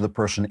race of the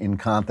person in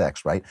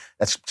context, right?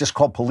 That's just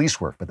called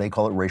police work, but they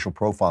call it racial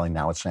profiling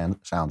now. It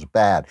sounds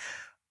bad.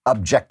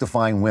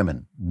 Objectifying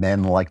women.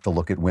 Men like to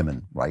look at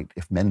women, right?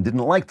 If men didn't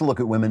like to look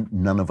at women,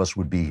 none of us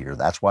would be here.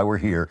 That's why we're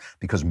here,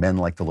 because men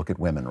like to look at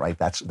women, right?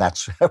 That's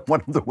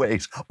one of the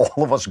ways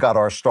all of us got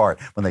our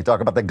start. When they talk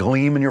about the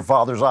gleam in your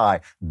father's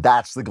eye,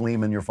 that's the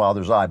gleam in your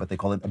father's eye, but they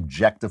call it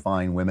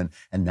objectifying women,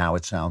 and now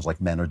it sounds like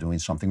men are doing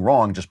something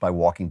wrong just by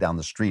walking down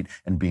the street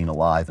and being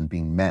alive and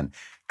being men.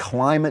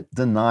 Climate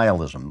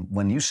denialism.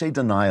 When you say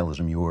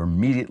denialism, you are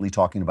immediately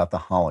talking about the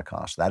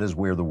Holocaust. That is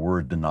where the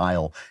word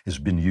denial has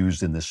been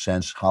used in this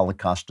sense,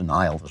 Holocaust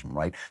denialism,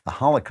 right? The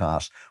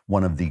Holocaust,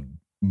 one of the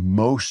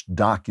most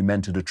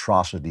documented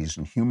atrocities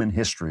in human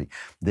history.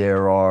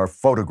 There are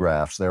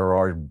photographs, there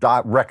are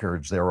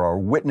records, there are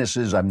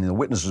witnesses. I mean, the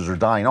witnesses are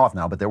dying off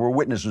now, but there were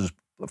witnesses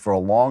for a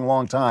long,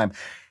 long time.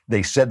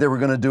 They said they were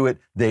going to do it.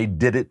 They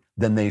did it.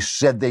 Then they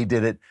said they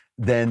did it.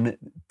 Then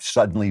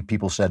suddenly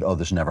people said, oh,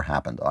 this never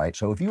happened. All right.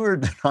 So if you were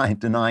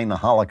denying the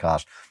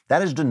Holocaust,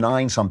 that is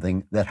denying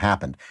something that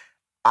happened.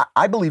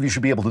 I believe you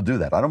should be able to do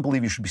that. I don't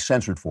believe you should be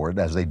censored for it,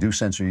 as they do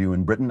censor you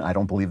in Britain. I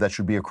don't believe that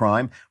should be a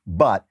crime,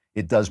 but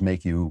it does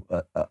make you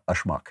a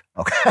schmuck.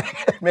 Okay.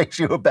 It makes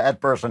you a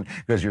bad person,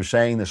 because you're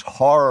saying this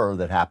horror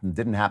that happened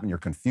didn't happen. You're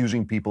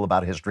confusing people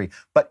about history,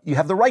 but you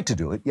have the right to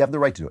do it. You have the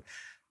right to do it.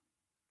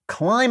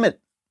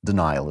 Climate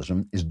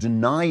denialism is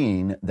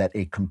denying that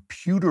a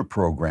computer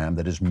program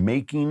that is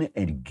making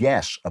a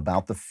guess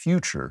about the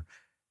future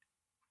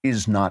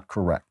is not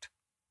correct.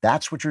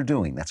 That's what you're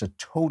doing. That's a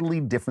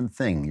totally different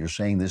thing. You're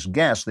saying this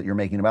guess that you're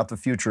making about the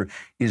future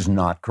is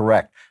not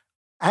correct.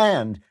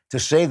 And to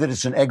say that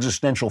it's an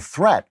existential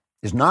threat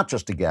is not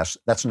just a guess,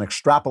 that's an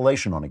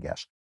extrapolation on a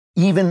guess.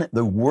 Even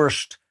the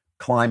worst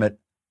climate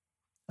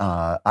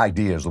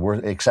ideas,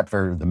 except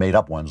for the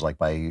made-up ones like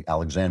by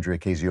Alexandria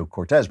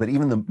Ocasio-Cortez, but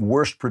even the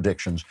worst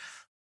predictions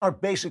are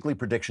basically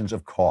predictions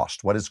of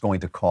cost, what it's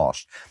going to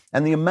cost.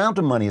 And the amount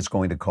of money it's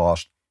going to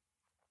cost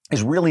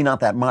is really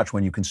not that much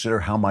when you consider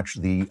how much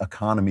the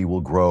economy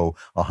will grow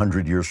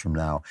 100 years from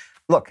now.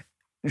 Look,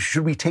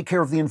 should we take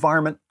care of the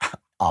environment?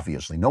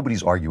 Obviously,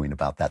 nobody's arguing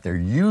about that. They're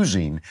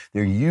using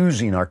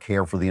our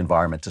care for the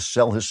environment to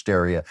sell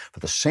hysteria for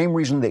the same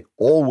reason they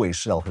always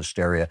sell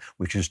hysteria,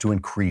 which is to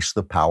increase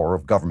the power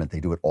of government.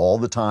 They do it all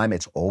the time.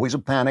 It's always a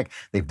panic.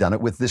 They've done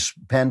it with this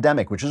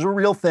pandemic, which is a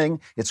real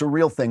thing. It's a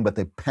real thing, but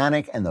the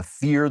panic and the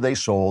fear they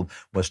sold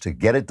was to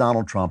get at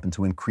Donald Trump and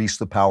to increase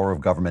the power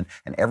of government.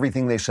 And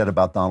everything they said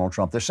about Donald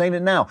Trump, they're saying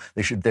it now.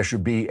 There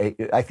should be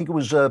I think it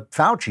was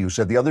Fauci who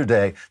said the other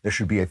day, there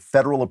should be a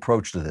federal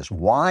approach to this.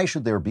 Why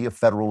should there be a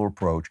federal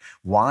approach?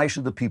 Why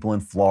should the people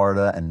in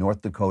Florida and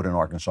North Dakota and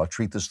Arkansas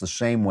treat this the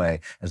same way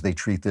as they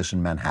treat this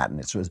in Manhattan?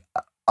 It's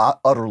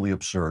utterly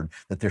absurd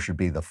that there should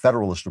be. The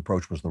Federalist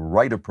approach was the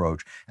right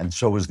approach, and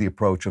so is the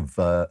approach of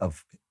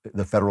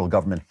the federal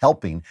government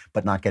helping,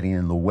 but not getting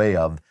in the way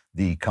of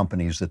the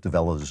companies that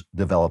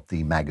develop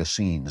the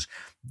magazines.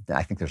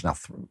 I think there's now,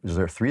 is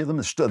there 3 of them?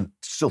 There's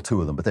still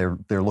 2 of them, but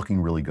they're looking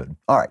really good.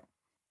 All right.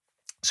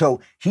 So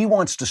he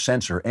wants to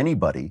censor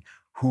anybody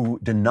who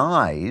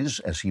denies,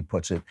 as he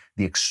puts it,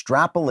 the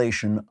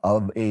extrapolation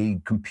of a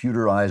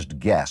computerized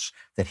guess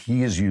that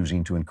he is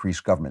using to increase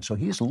government. So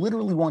he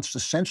literally wants to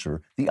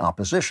censor the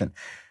opposition.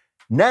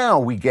 Now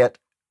we get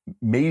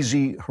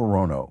Mazie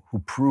Hirono, who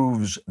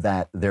proves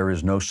that there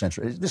is no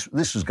censor. This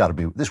woman's got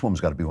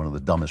to be one of the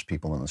dumbest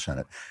people in the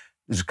Senate.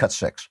 This is cut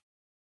 6.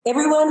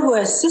 Everyone who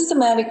has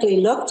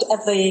systematically looked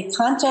at the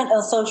content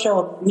of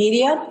social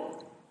media,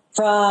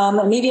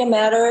 from Media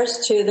Matters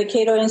to the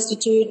Cato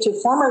Institute to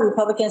former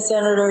Republican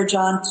Senator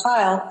John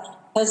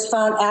Kyle, has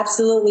found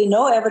absolutely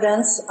no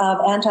evidence of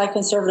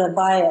anti-conservative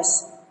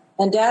bias.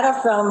 And data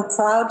from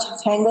Proud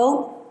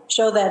Tangle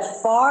show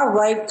that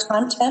far-right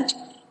content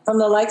from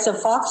the likes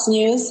of Fox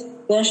News,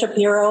 Ben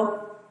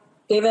Shapiro,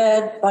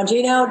 David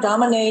Bongino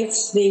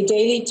dominates the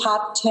daily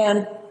top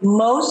 10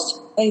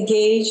 most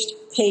engaged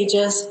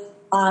pages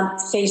on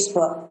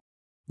Facebook.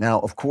 Now,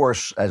 of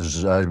course,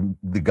 as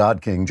the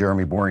God King,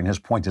 Jeremy Boring, has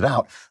pointed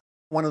out,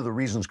 one of the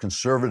reasons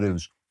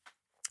conservatives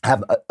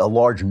have a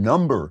large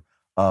number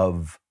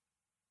of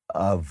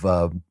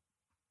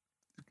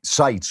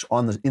sites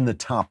in the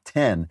top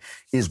 10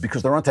 is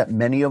because there aren't that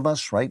many of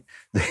us, right?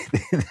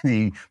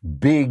 The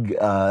big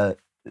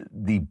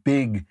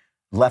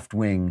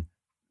left-wing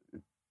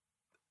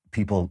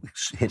people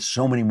hit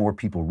so many more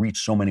people, reach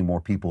so many more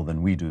people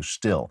than we do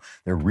still.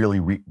 They're really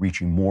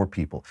reaching more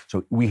people.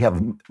 So we have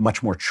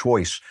much more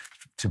choice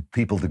to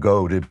people to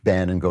go to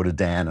Ben and go to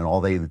Dan and all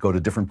they go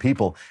to different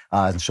people.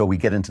 And so we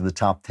get into the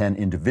top 10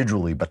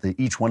 individually, but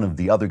each one of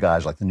the other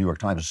guys, like the New York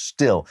Times, is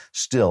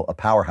still a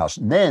powerhouse.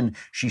 And then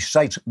she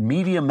cites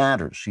Media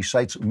Matters. She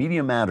cites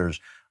Media Matters,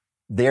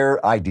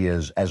 their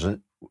ideas as a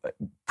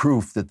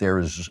proof that there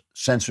is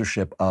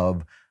censorship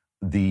of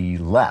the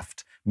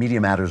left.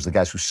 Media Matters, the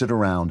guys who sit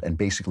around and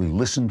basically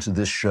listen to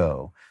this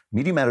show.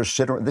 Media Matters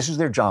sit around, this is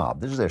their job.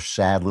 This is their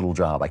sad little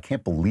job. I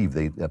can't believe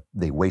they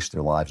waste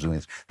their lives doing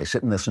this. They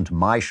sit and listen to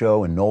my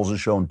show and Knowles'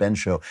 show and Ben's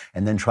show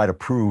and then try to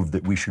prove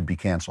that we should be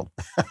canceled.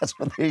 That's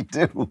what they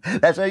do.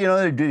 That's how,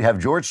 they do have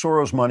George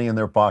Soros money in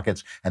their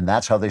pockets, and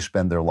that's how they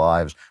spend their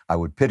lives. I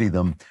would pity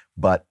them,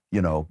 but,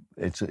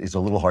 it's a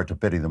little hard to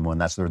pity them when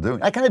that's what they're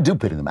doing. I kind of do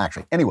pity them,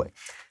 actually. Anyway,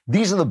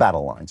 these are the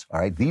battle lines, all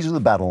right? These are the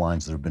battle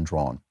lines that have been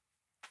drawn.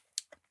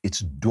 It's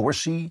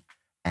Dorsey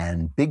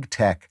and big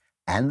tech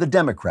and the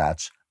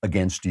Democrats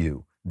against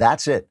you.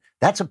 That's it.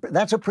 That's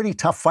a pretty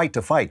tough fight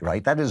to fight,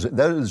 right? That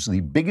is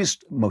the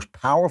biggest, most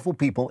powerful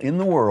people in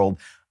the world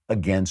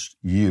against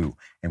you.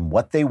 And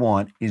what they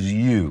want is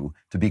you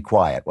to be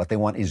quiet. What they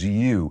want is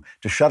you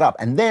to shut up.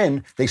 And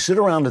then they sit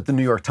around at the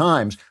New York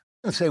Times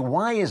and say,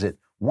 why is it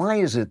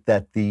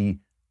that the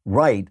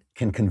right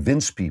can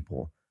convince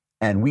people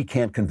and we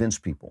can't convince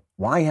people?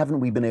 Why haven't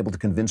we been able to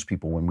convince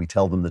people when we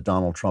tell them that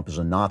Donald Trump is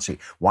a Nazi?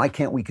 Why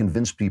can't we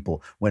convince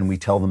people when we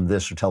tell them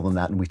this or tell them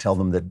that and we tell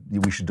them that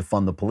we should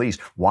defund the police?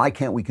 Why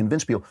can't we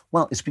convince people?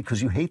 Well, it's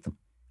because you hate them.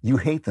 You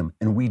hate them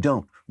and we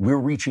don't. We're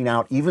reaching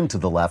out even to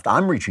the left.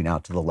 I'm reaching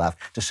out to the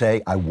left to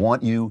say, I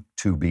want you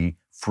to be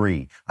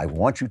free. I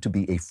want you to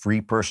be a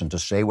free person, to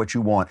say what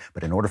you want.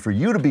 But in order for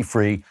you to be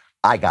free,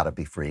 I got to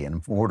be free. And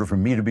in order for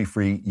me to be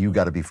free, you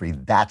got to be free.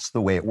 That's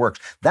the way it works.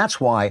 That's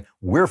why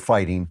we're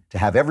fighting to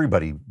have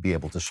everybody be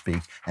able to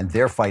speak, and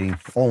they're fighting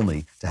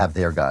only to have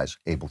their guys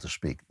able to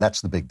speak.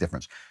 That's the big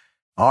difference.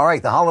 All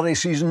right, the holiday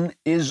season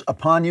is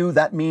upon you.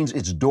 That means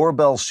it's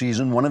doorbell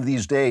season. One of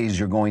these days,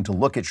 you're going to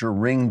look at your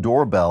Ring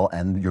doorbell,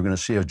 and you're going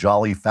to see a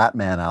jolly fat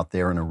man out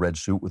there in a red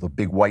suit with a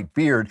big white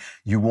beard.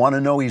 You want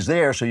to know he's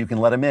there so you can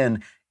let him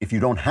in. If you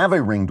don't have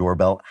a Ring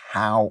doorbell,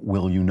 how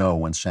will you know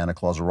when Santa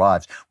Claus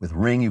arrives? With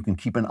Ring, you can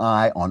keep an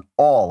eye on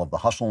all of the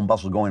hustle and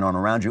bustle going on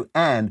around you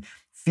and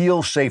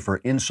feel safer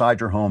inside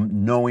your home,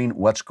 knowing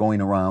what's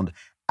going around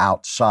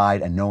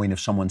outside and knowing if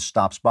someone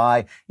stops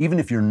by. Even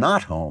if you're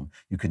not home,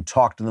 you can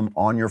talk to them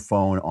on your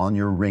phone, on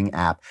your Ring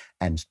app,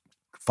 and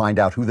find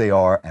out who they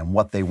are and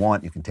what they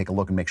want. You can take a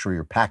look and make sure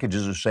your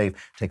packages are safe.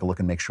 Take a look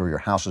and make sure your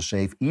house is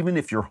safe. Even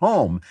if you're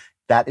home,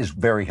 that is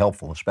very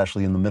helpful,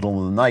 especially in the middle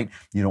of the night.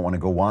 You don't want to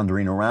go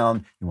wandering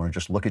around. You want to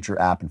just look at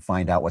your app and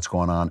find out what's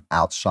going on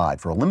outside.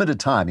 For a limited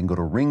time, you can go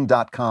to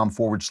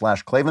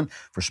ring.com/Klavan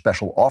for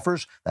special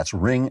offers. That's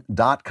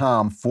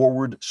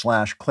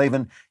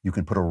ring.com/Klavan. You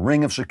can put a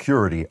ring of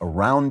security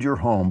around your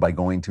home by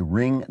going to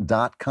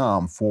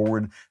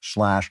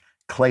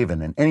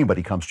ring.com/Klavan. And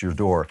anybody comes to your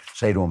door,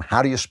 say to him,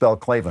 how do you spell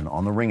Klavan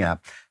on the Ring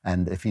app?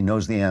 And if he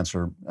knows the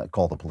answer,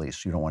 call the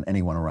police. You don't want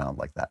anyone around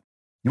like that.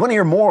 You want to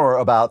hear more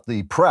about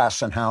the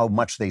press and how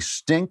much they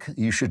stink?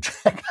 You should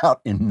check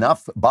out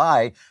Enough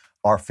by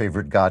our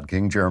favorite God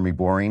King, Jeremy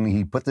Boring.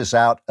 He put this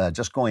out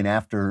just going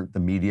after the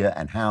media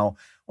and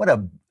what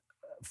a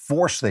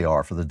force they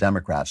are for the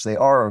Democrats. They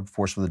are a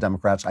force for the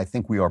Democrats. I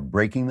think we are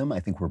breaking them.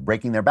 I think we're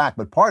breaking their back.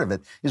 But part of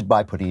it is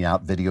by putting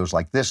out videos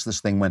like this.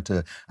 This thing went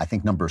to, I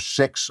think, number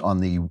 6 on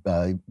the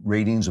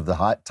ratings of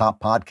the top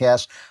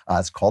podcasts.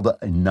 It's called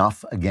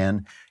Enough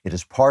Again. It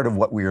is part of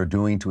what we are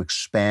doing to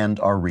expand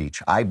our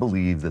reach. I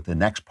believe that the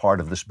next part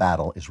of this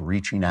battle is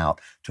reaching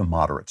out to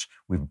moderates.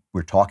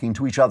 We're talking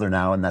to each other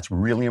now, and that's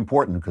really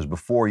important because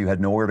before you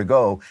had nowhere to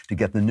go to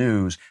get the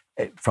news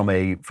from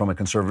a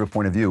conservative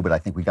point of view, but I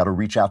think we got to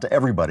reach out to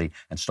everybody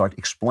and start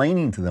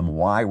explaining to them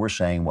why we're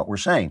saying what we're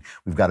saying.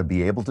 We've got to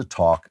be able to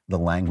talk the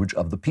language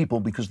of the people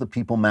because the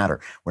people matter.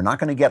 We're not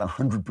going to get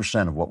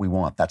 100% of what we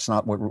want. That's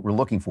not what we're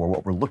looking for.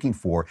 What we're looking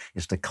for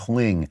is to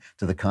cling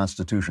to the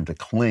Constitution, to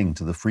cling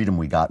to the freedom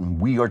we got,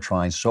 and we are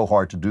trying so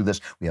hard to do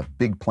this. We have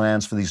big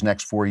plans for these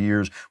next 4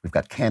 years. We've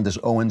got Candace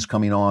Owens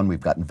coming on.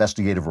 We've got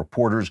investigative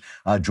reporters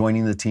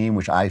joining the team,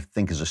 which I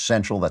think is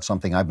essential. That's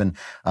something I've been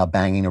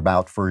banging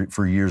about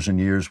for years and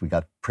years. We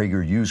got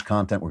PragerU's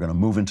content. We're going to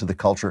move into the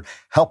culture.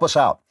 Help us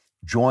out.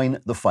 Join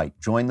the fight.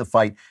 Join the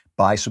fight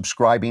by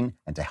subscribing.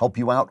 And to help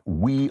you out,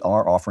 we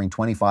are offering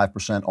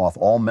 25% off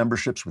all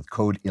memberships with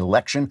code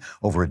ELECTION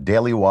over at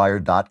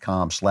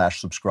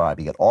dailywire.com/subscribe.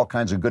 You get all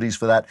kinds of goodies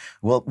for that.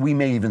 Well, we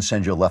may even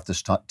send you a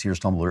Leftist Tears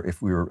tumbler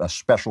if we were a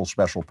special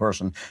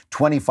person.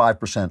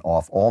 25%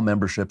 off all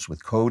memberships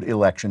with code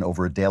ELECTION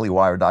over at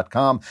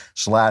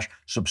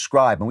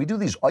dailywire.com/subscribe. And we do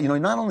these,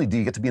 not only do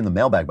you get to be in the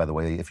mailbag, by the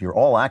way, if you're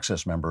All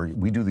Access member,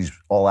 we do these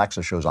All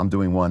Access shows. I'm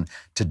doing one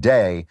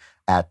today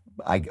at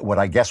what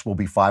I guess will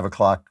be 5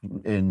 o'clock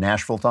in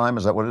Nashville time.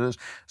 Is that what it is?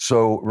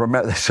 So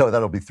remember,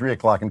 that'll be 3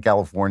 o'clock in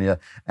California,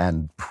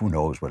 and who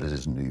knows what it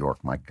is in New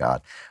York. My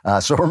God!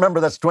 So remember,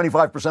 that's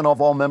 25% off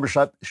all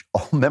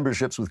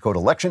memberships with code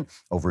ELECTION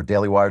over at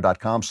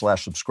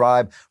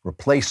dailywire.com/subscribe.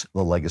 Replace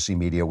the legacy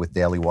media with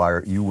Daily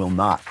Wire. You will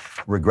not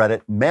regret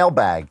it.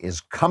 Mailbag is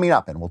coming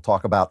up, and we'll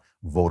talk about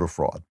voter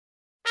fraud.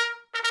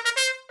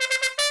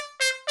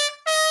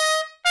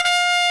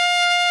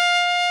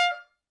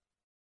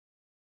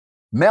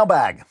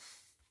 Mailbag.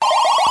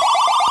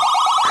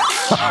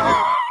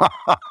 I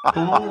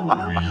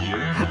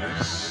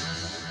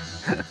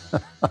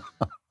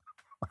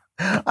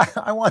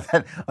want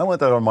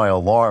that on my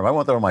alarm. I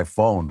want that on my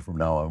phone from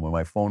now on when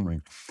my phone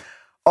rings.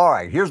 All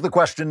right, here's the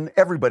question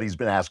everybody's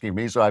been asking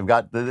me. So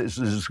this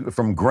is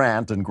from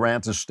Grant, and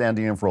Grant is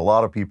standing in for a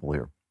lot of people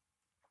here.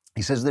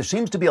 He says, there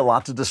seems to be a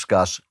lot to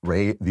discuss,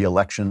 Ray, the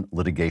election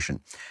litigation.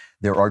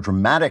 There are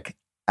dramatic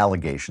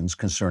allegations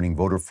concerning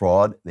voter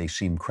fraud. They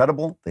seem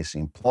credible. They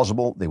seem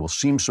plausible. They will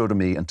seem so to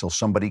me until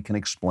somebody can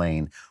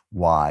explain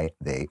why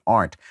they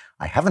aren't.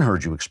 I haven't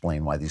heard you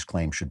explain why these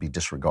claims should be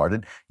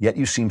disregarded, yet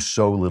you seem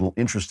so little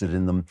interested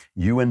in them.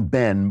 You and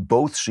Ben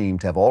both seem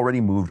to have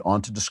already moved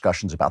on to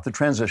discussions about the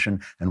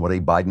transition and what a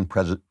Biden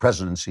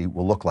presidency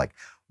will look like.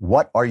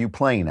 What are you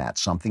playing at?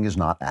 Something is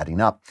not adding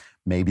up.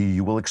 Maybe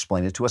you will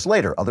explain it to us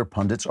later. Other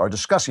pundits are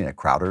discussing it.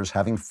 Crowder is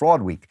having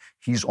fraud week.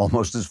 He's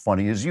almost as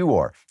funny as you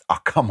are. Oh,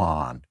 come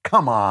on.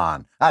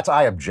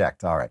 I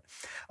object. All right.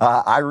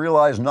 I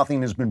realize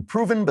nothing has been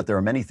proven, but there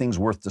are many things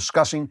worth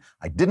discussing.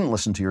 I didn't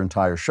listen to your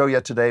entire show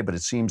yet today, but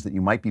it seems that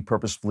you might be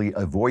purposefully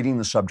avoiding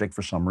the subject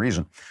for some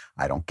reason.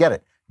 I don't get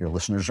it. Your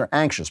listeners are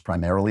anxious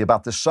primarily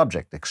about this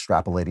subject,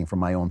 extrapolating from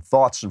my own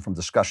thoughts and from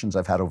discussions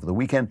I've had over the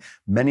weekend.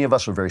 Many of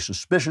us are very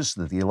suspicious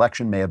that the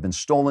election may have been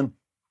stolen.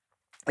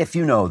 If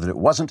you know that it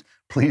wasn't,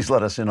 please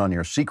let us in on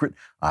your secret.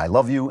 I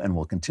love you and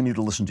will continue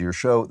to listen to your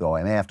show, though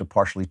I may have to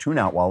partially tune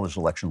out while this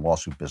election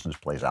lawsuit business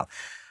plays out.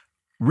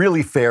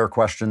 Really fair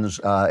questions,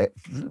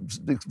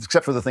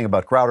 except for the thing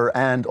about Crowder,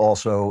 and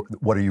also,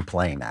 what are you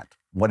playing at?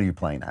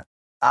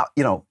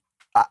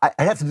 I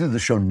have to do the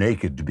show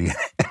naked to be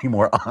any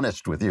more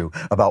honest with you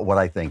about what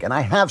I think. And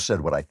I have said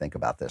what I think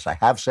about this. I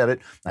have said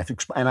it,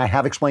 and I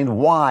have explained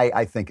why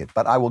I think it.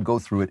 But I will go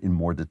through it in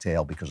more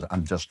detail because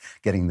I'm just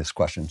getting this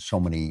question so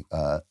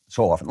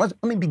often.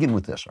 Let me begin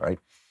with this, all right?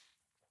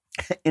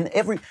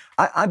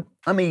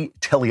 I'm a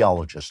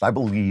teleologist. I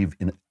believe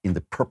in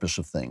the purpose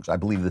of things. I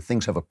believe that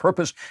things have a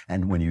purpose,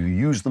 and when you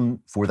use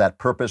them for that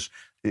purpose,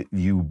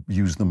 you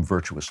use them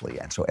virtuously.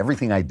 And so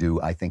everything I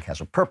do, I think, has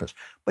a purpose.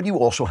 But you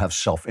also have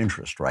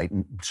self-interest, right?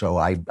 And so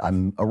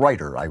I'm a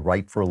writer. I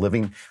write for a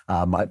living.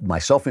 My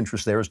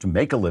self-interest there is to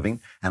make a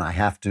living, and I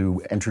have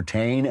to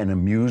entertain and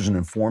amuse and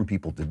inform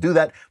people to do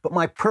that. But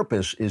my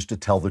purpose is to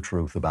tell the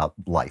truth about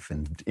life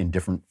in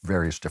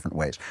various different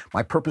ways.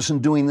 My purpose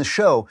in doing this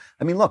show,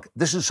 look,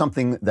 this is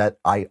something that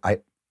I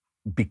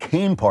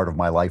became part of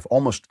my life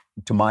almost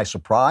to my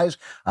surprise.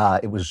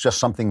 It was just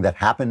something that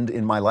happened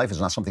in my life.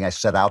 It's not something I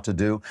set out to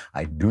do.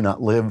 I do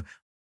not live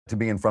to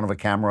be in front of a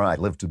camera. I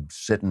live to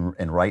sit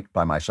and write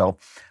by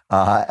myself.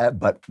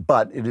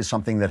 But it is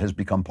something that has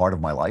become part of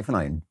my life, and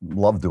I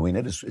love doing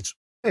it.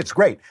 It's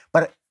great.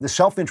 But the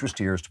self-interest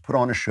here is to put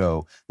on a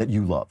show that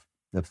you love.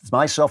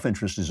 My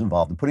self-interest is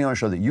involved in putting on a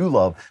show that you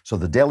love, so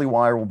the Daily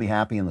Wire will be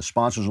happy and the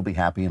sponsors will be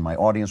happy and my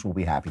audience will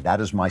be happy.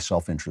 That is my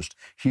self-interest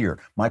here.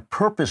 My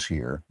purpose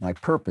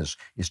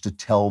is to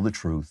tell the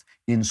truth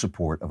in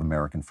support of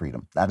American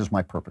freedom. That is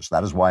my purpose.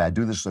 That is why I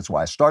do this. That's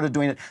why I started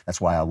doing it.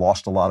 That's why I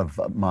lost a lot of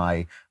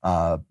my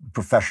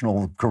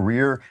professional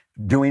career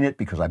doing it,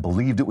 because I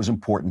believed it was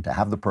important to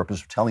have the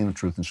purpose of telling the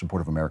truth in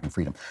support of American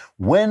freedom.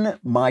 When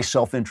my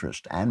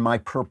self-interest and my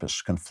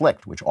purpose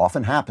conflict, which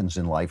often happens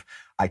in life,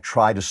 I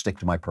try to stick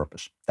to my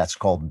purpose. That's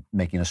called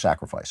making a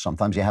sacrifice.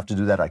 Sometimes you have to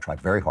do that. I try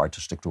very hard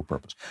to stick to a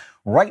purpose.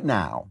 Right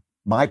now,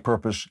 my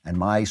purpose and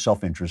my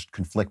self-interest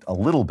conflict a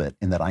little bit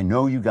in that I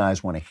know you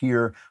guys want to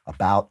hear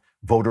about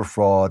voter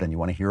fraud and you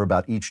want to hear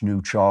about each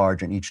new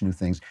charge and each new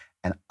things.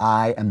 And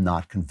I am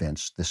not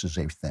convinced this is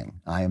a thing.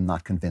 I am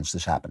not convinced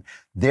this happened.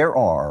 There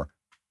are,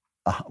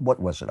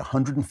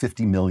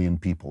 150 million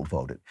people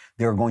voted.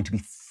 There are going to be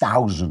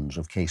thousands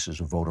of cases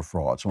of voter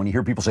fraud. So when you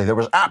hear people say there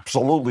was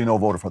absolutely no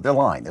voter fraud, they're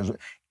lying.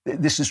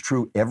 This is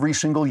true every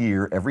single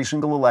year, every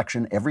single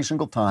election, every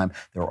single time.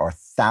 There are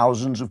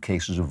thousands of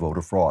cases of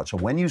voter fraud. So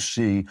when you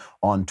see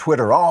on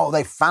Twitter, oh,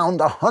 they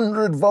found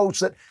 100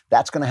 votes,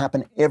 that's going to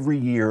happen every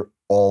year,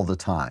 all the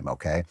time,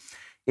 okay?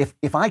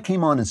 If I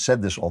came on and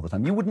said this all the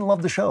time, you wouldn't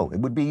love the show. It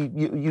would be,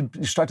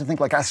 you'd start to think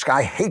like, this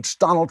guy hates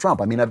Donald Trump.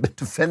 I mean, I've been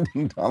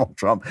defending Donald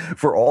Trump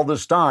for all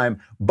this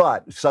time,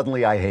 but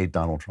suddenly I hate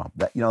Donald Trump.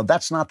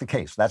 That's not the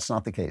case. That's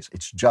not the case.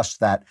 It's just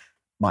that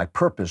my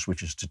purpose,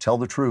 which is to tell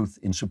the truth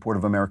in support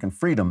of American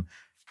freedom,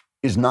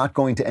 is not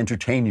going to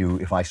entertain you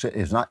if I say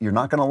you're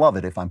not going to love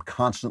it if I'm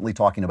constantly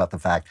talking about the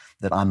fact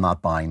that I'm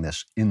not buying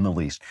this in the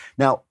least.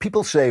 Now,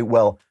 people say,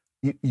 well,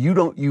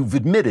 you've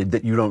admitted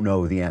that you don't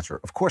know the answer.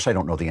 Of course I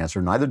don't know the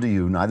answer. Neither do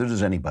you, neither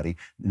does anybody.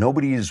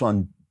 Nobody is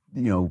on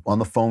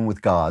the phone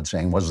with God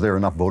saying, was there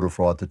enough voter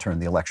fraud to turn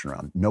the election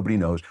around? Nobody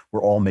knows.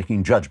 We're all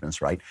making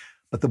judgments, right?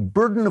 But the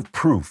burden of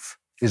proof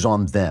is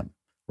on them,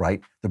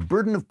 right? The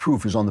burden of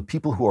proof is on the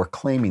people who are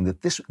claiming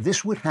that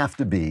this would have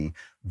to be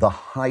the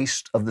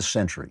heist of the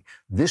century.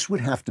 This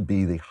would have to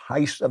be the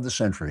heist of the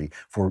century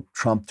for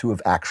Trump to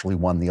have actually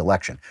won the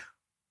election,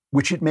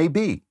 which it may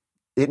be.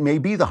 It may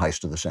be the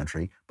heist of the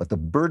century, but the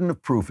burden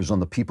of proof is on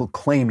the people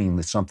claiming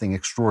that something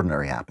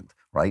extraordinary happened,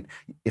 right?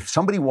 If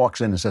somebody walks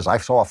in and says, I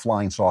saw a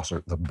flying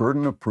saucer, the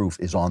burden of proof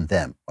is on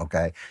them,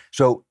 okay?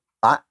 So,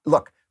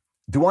 look,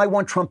 do I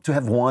want Trump to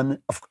have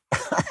won?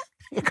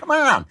 Come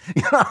on.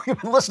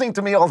 You've been listening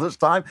to me all this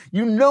time.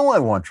 You know I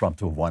want Trump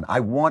to have won. I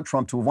want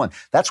Trump to have won.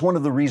 That's one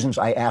of the reasons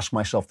I ask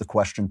myself the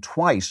question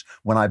twice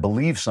when I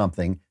believe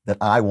something that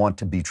I want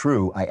to be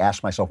true. I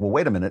ask myself, well,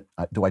 wait a minute,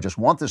 do I just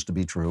want this to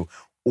be true,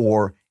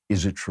 or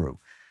is it true?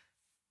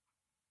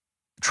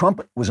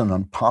 Trump was an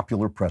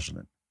unpopular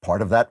president.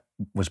 Part of that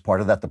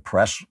the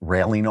press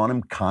railing on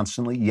him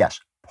constantly? Yes,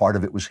 part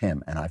of it was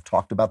him. And I've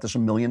talked about this a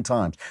million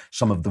times.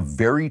 Some of the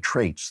very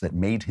traits that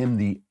made him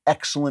the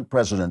excellent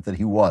president that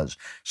he was,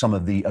 some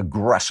of the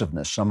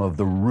aggressiveness, some of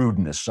the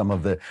rudeness, some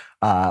of the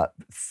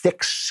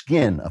thick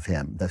skin of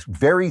him, the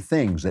very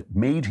things that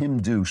made him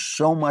do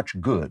so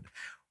much good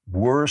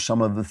were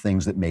some of the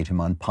things that made him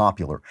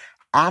unpopular.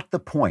 At the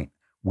point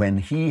when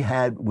he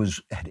had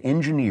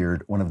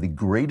engineered one of the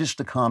greatest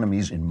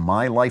economies in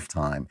my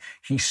lifetime,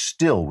 he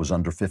still was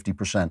under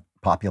 50%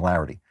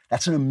 popularity.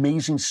 That's an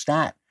amazing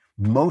stat.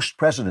 Most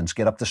presidents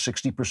get up to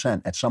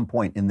 60% at some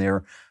point in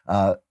their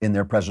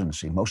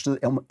presidency.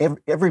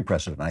 Every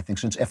president, I think,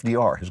 since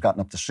FDR, has gotten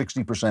up to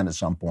 60% at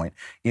some point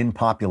in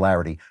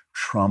popularity.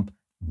 Trump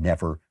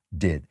never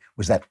did.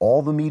 Was that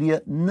all the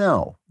media?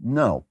 No.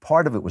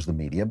 Part of it was the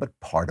media, but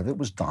part of it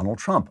was Donald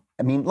Trump.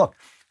 I mean, look.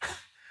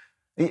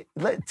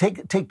 Take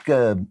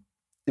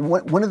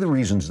one of the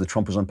reasons that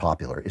Trump was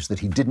unpopular is that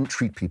he didn't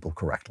treat people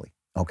correctly.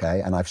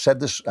 Okay, and I've said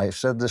this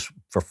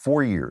for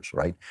 4 years.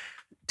 Right?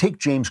 Take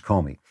James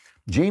Comey.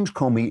 James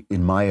Comey,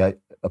 in my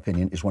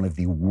opinion, is one of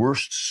the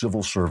worst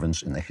civil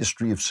servants in the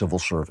history of civil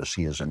service.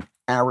 He is an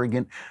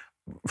arrogant,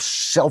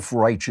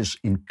 self-righteous,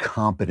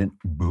 incompetent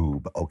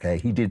boob, okay?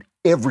 He did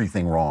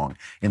everything wrong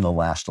in the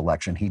last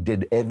election. He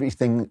did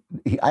everything.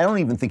 I don't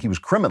even think he was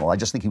criminal. I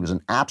just think he was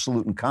an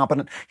absolute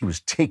incompetent. He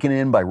was taken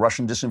in by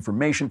Russian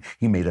disinformation.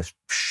 He made a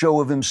show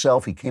of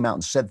himself. He came out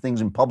and said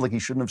things in public he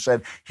shouldn't have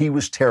said. He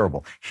was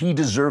terrible. He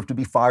deserved to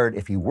be fired.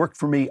 If he worked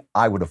for me,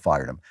 I would have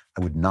fired him.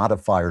 I would not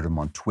have fired him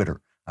on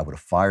Twitter. I would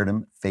have fired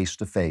him face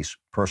to face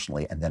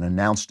personally and then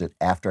announced it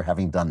after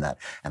having done that.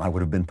 And I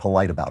would have been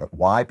polite about it.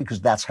 Why?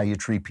 Because that's how you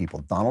treat people.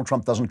 Donald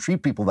Trump doesn't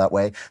treat people that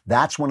way.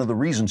 That's one of the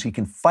reasons he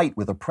can fight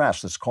with a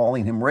press that's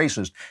calling him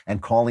racist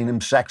and calling him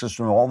sexist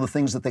and all the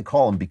things that they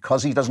call him.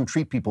 Because he doesn't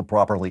treat people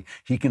properly,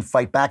 he can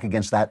fight back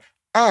against that.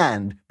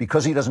 And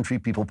because he doesn't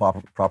treat people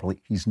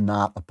properly, he's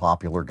not a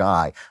popular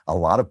guy. A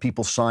lot of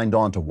people signed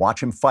on to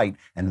watch him fight,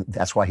 and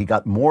that's why he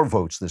got more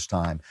votes this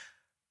time.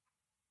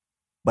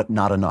 But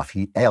not enough.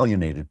 He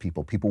alienated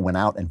people. People went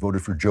out and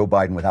voted for Joe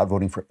Biden without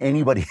voting for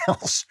anybody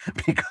else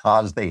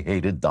because they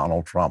hated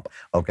Donald Trump,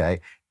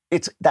 okay?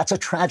 That's a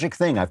tragic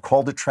thing. I've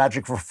called it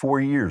tragic for 4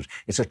 years.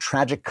 It's a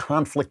tragic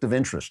conflict of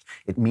interest.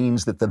 It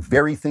means that the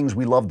very things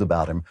we loved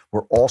about him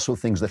were also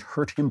things that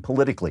hurt him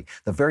politically.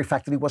 The very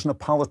fact that he wasn't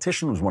a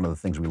politician was one of the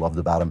things we loved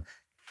about him.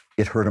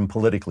 It hurt him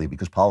politically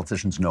because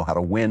politicians know how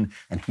to win,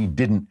 and he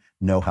didn't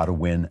know how to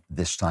win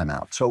this time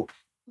out. So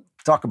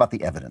talk about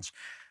the evidence.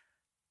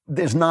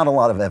 There's not a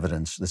lot of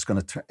evidence that's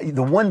going to turn.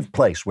 The one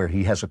place where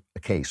he has a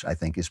case, I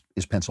think, is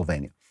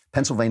Pennsylvania.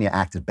 Pennsylvania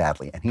acted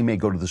badly, and he may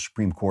go to the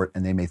Supreme Court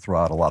and they may throw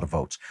out a lot of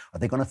votes. Are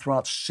they going to throw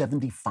out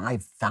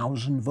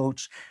 75,000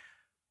 votes?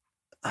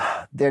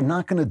 They're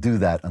not going to do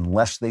that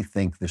unless they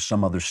think there's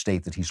some other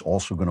state that he's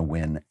also going to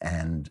win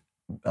and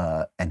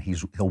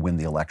he'll win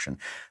the election.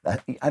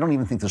 I don't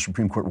even think the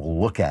Supreme Court will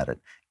look at it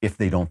if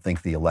they don't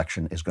think the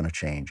election is going to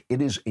change.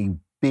 It is a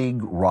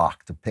big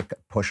rock to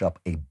push up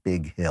a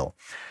big hill.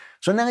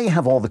 So now you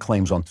have all the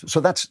claims on.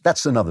 So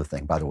that's another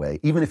thing, by the way.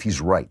 Even if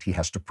he's right, he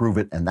has to prove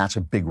it, and that's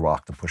a big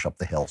rock to push up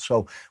the hill.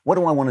 So what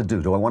do I want to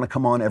do? Do I want to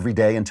come on every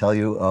day and tell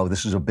you, oh,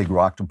 this is a big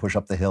rock to push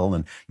up the hill,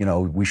 and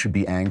we should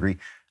be angry?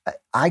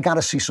 I got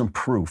to see some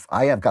proof.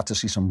 I have got to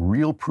see some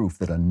real proof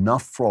that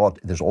enough fraud.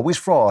 There's always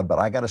fraud, but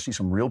I got to see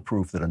some real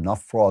proof that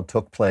enough fraud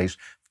took place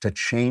to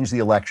change the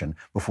election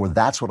before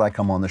that's what I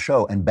come on the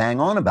show and bang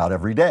on about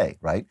every day,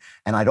 right?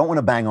 And I don't want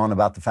to bang on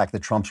about the fact that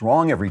Trump's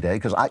wrong every day,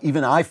 because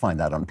even I find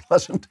that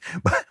unpleasant.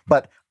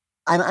 But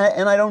I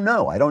don't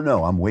know.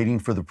 I'm waiting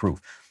for the proof.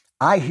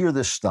 I hear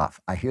this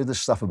stuff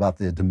about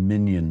the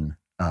Dominion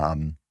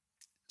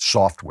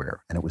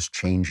software, and it was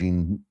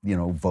changing,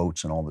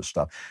 votes and all this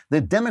stuff.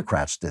 The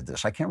Democrats did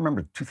this. I can't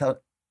remember,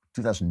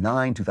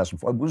 2009,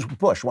 2004. It was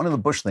Bush, one of the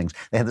Bush things.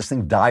 They had this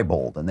thing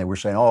Diebold, and they were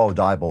saying,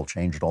 Diebold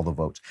changed all the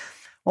votes.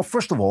 Well,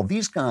 first of all,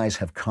 these guys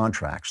have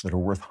contracts that are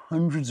worth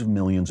hundreds of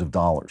millions of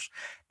dollars.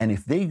 And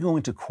if they go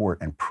into court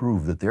and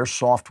prove that their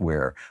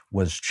software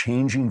was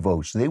changing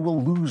votes, they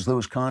will lose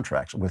those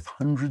contracts worth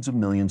hundreds of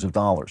millions of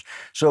dollars.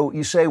 So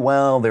you say,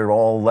 well, they're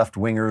all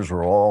left-wingers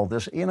or all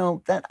this.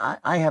 That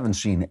I haven't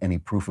seen any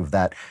proof of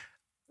that.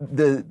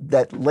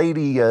 That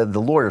lady,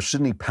 the lawyer,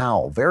 Sidney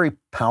Powell, very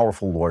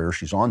powerful lawyer.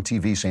 She's on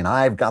TV saying,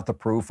 I've got the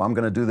proof, I'm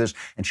going to do this.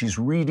 And she's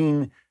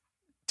reading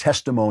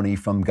testimony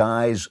from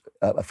guys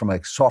from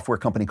a software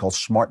company called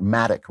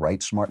Smartmatic, right?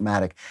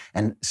 Smartmatic,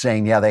 and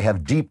saying, they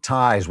have deep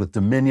ties with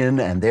Dominion,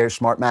 and their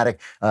Smartmatic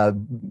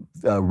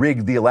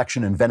rigged the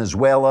election in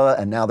Venezuela,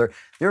 and now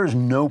there is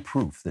no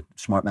proof that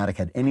Smartmatic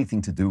had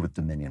anything to do with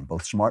Dominion.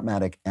 Both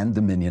Smartmatic and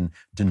Dominion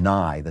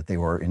deny that they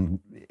were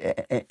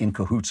in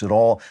cahoots at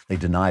all. They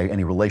deny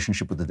any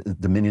relationship with the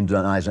Dominion,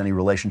 denies any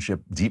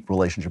deep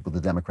relationship with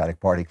the Democratic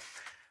Party.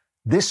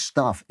 This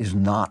stuff is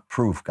not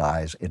proof,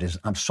 guys. It is,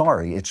 I'm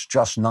sorry, it's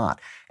just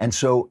not. And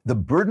so the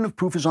burden of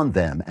proof is on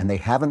them, and they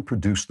haven't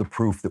produced the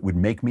proof that would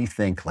make me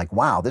think like,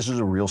 wow, this is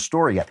a real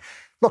story yet.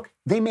 Look,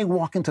 they may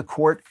walk into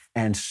court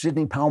and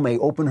Sidney Powell may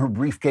open her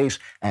briefcase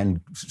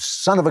and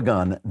son of a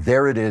gun,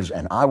 there it is.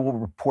 And I will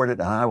report it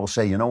and I will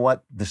say, you know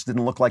what? This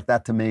didn't look like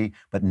that to me,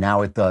 but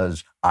now it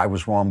does. I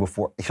was wrong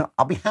before.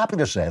 I'll be happy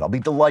to say it. I'll be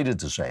delighted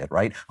to say it,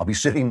 right? I'll be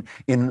sitting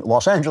in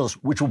Los Angeles,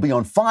 which will be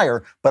on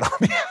fire, but I'll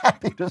be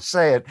happy to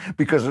say it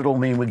because it'll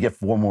mean we get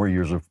 4 more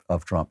years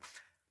of Trump.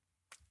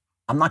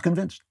 I'm not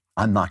convinced.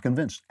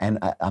 And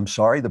I'm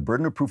sorry, the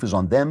burden of proof is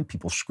on them.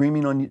 People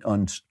screaming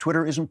on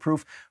Twitter isn't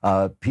proof.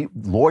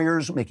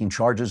 Lawyers making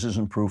charges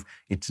isn't proof.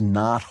 It's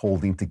not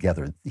holding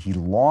together. He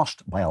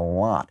lost by a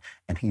lot,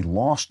 and he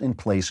lost in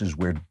places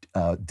where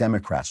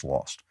Democrats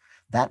lost.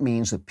 That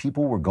means that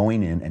people were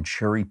going in and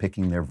cherry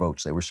picking their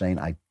votes. They were saying,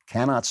 I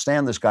cannot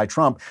stand this guy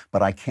Trump,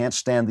 but I can't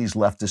stand these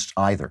leftists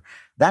either.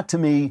 That to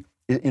me,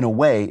 in a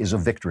way, is a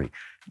victory.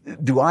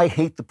 Do I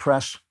hate the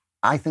press?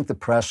 I think the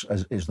press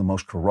is the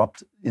most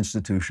corrupt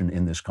institution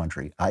in this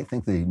country. I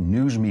think the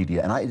news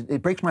media, and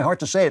it breaks my heart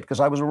to say it because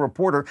I was a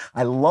reporter.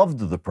 I loved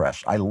the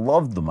press. I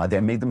loved them. I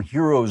made them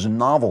heroes in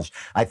novels.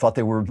 I thought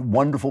they were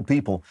wonderful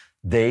people.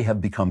 They have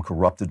become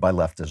corrupted by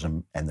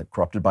leftism and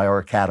corrupted by our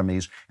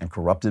academies and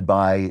corrupted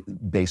by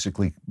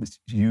basically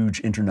huge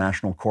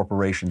international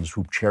corporations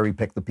who cherry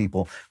pick the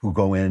people who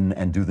go in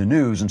and do the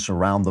news and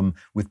surround them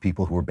with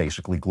people who are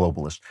basically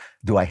globalists.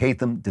 Do I hate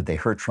them? Did they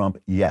hurt Trump?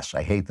 Yes,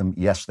 I hate them.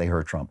 Yes, they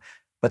hurt Trump.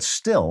 But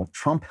still,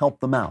 Trump helped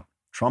them out.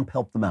 Trump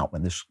helped them out.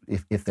 When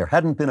if there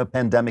hadn't been a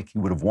pandemic, he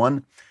would have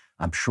won.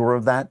 I'm sure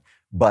of that.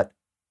 But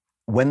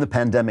when the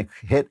pandemic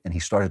hit and he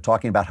started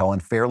talking about how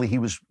unfairly he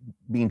was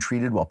being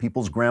treated while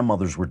people's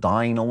grandmothers were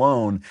dying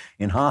alone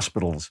in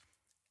hospitals,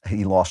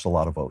 he lost a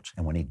lot of votes.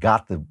 And when he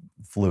got the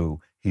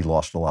flu, he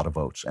lost a lot of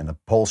votes. And the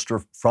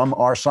pollster from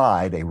our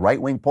side, a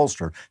right-wing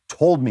pollster,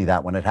 told me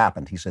that when it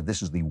happened. He said,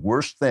 this is the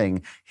worst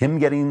thing. Him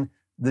getting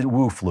the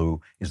Wu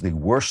flu is the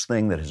worst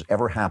thing that has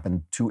ever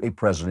happened to a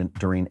president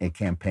during a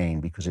campaign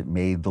because it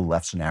made the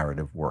left's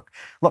narrative work.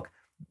 Look,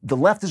 the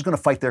left is going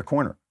to fight their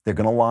corner. They're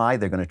going to lie.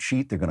 They're going to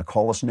cheat. They're going to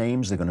call us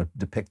names. They're going to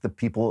depict the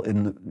people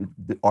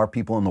our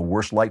people in the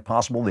worst light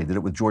possible. They did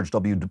it with George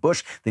W.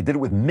 Bush. They did it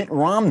with Mitt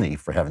Romney,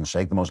 for heaven's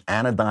sake, the most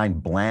anodyne,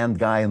 bland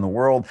guy in the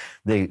world.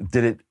 They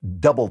did it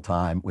double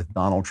time with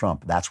Donald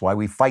Trump. That's why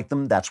we fight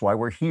them. That's why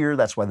we're here.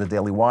 That's why the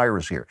Daily Wire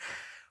is here.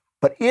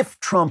 But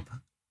if Trump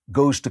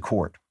goes to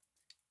court,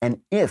 and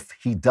if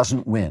he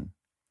doesn't win,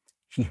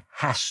 he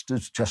has to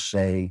just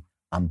say,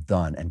 I'm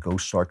done, and go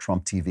start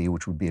Trump TV,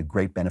 which would be a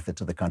great benefit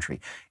to the country.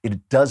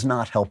 It does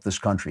not help this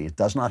country. It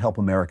does not help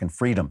American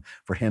freedom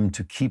for him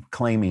to keep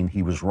claiming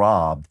he was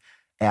robbed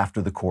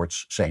after the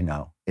courts say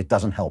no. It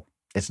doesn't help.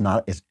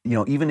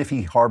 Even if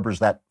he harbors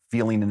that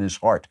feeling in his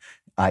heart,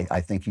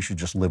 I think he should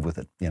just live with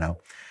it,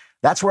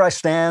 That's where I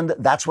stand.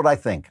 That's what I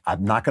think.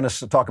 I'm not going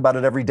to talk about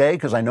it every day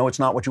because I know it's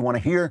not what you want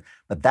to hear,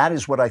 but that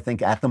is what I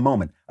think at the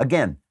moment.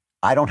 Again,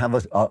 I don't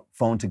have a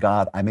phone to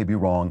God. I may be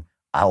wrong.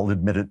 I'll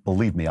admit it.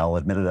 Believe me, I'll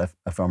admit it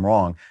if I'm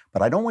wrong.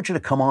 But I don't want you to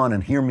come on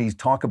and hear me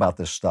talk about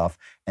this stuff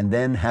and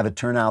then have it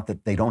turn out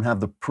that they don't have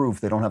the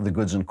proof, they don't have the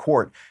goods in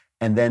court,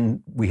 and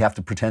then we have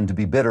to pretend to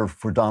be bitter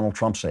for Donald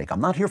Trump's sake.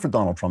 I'm not here for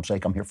Donald Trump's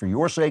sake. I'm here for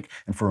your sake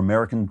and for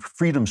American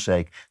freedom's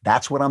sake.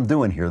 That's what I'm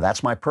doing here.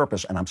 That's my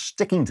purpose, and I'm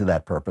sticking to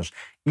that purpose,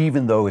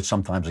 even though it's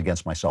sometimes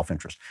against my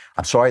self-interest.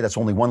 I'm sorry, that's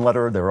only one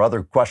letter. There are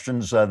other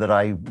questions that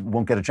I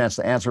won't get a chance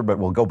to answer, but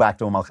we'll go back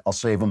to them. I'll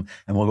save them,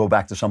 and we'll go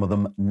back to some of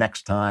them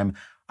next time.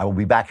 I will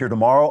be back here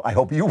tomorrow. I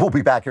hope you will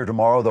be back here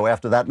tomorrow, though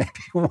after that, maybe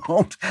you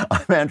won't.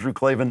 I'm Andrew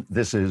Klavan.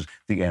 This is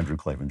The Andrew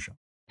Klavan Show.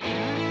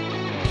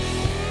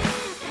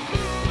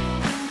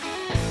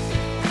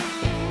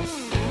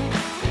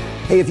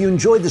 Hey, if you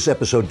enjoyed this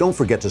episode, don't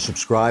forget to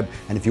subscribe.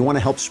 And if you want to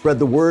help spread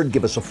the word,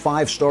 give us a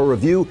 5-star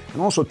review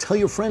and also tell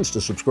your friends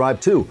to subscribe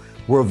too.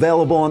 We're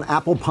available on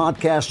Apple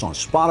Podcasts, on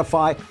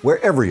Spotify,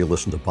 wherever you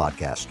listen to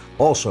podcasts.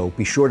 Also,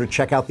 be sure to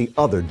check out the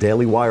other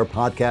Daily Wire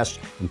podcasts,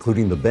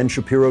 including The Ben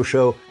Shapiro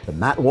Show, The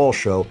Matt Walsh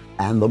Show,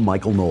 and The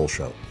Michael Knowles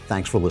Show.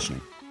 Thanks for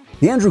listening.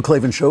 The Andrew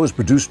Klavan Show is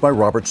produced by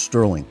Robert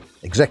Sterling.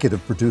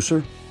 Executive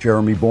producer,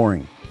 Jeremy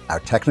Boring. Our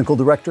technical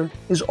director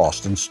is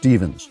Austin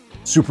Stevens.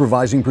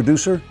 Supervising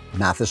producer,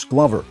 Mathis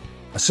Glover.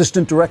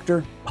 Assistant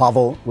director,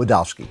 Pavel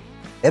Wadowski.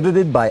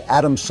 Edited by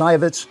Adam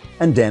Sayevitz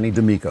and Danny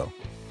D'Amico.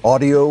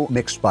 Audio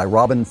mixed by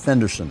Robin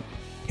Fenderson.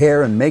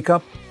 Hair and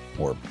makeup,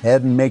 or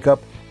head and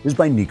makeup, is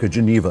by Nika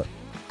Geneva.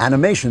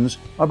 Animations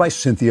are by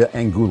Cynthia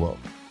Angulo.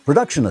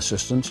 Production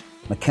assistants,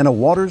 McKenna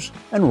Waters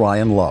and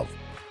Ryan Love.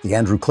 The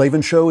Andrew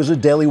Klavan Show is a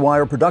Daily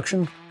Wire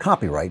production.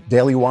 Copyright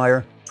Daily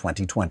Wire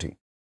 2020.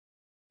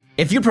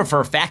 If you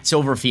prefer facts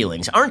over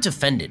feelings, aren't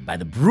offended by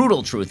the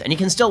brutal truth, and you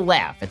can still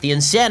laugh at the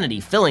insanity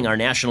filling our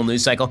national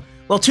news cycle,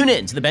 well, tune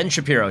in to The Ben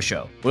Shapiro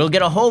Show. We'll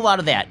get a whole lot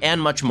of that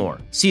and much more.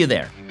 See you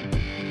there.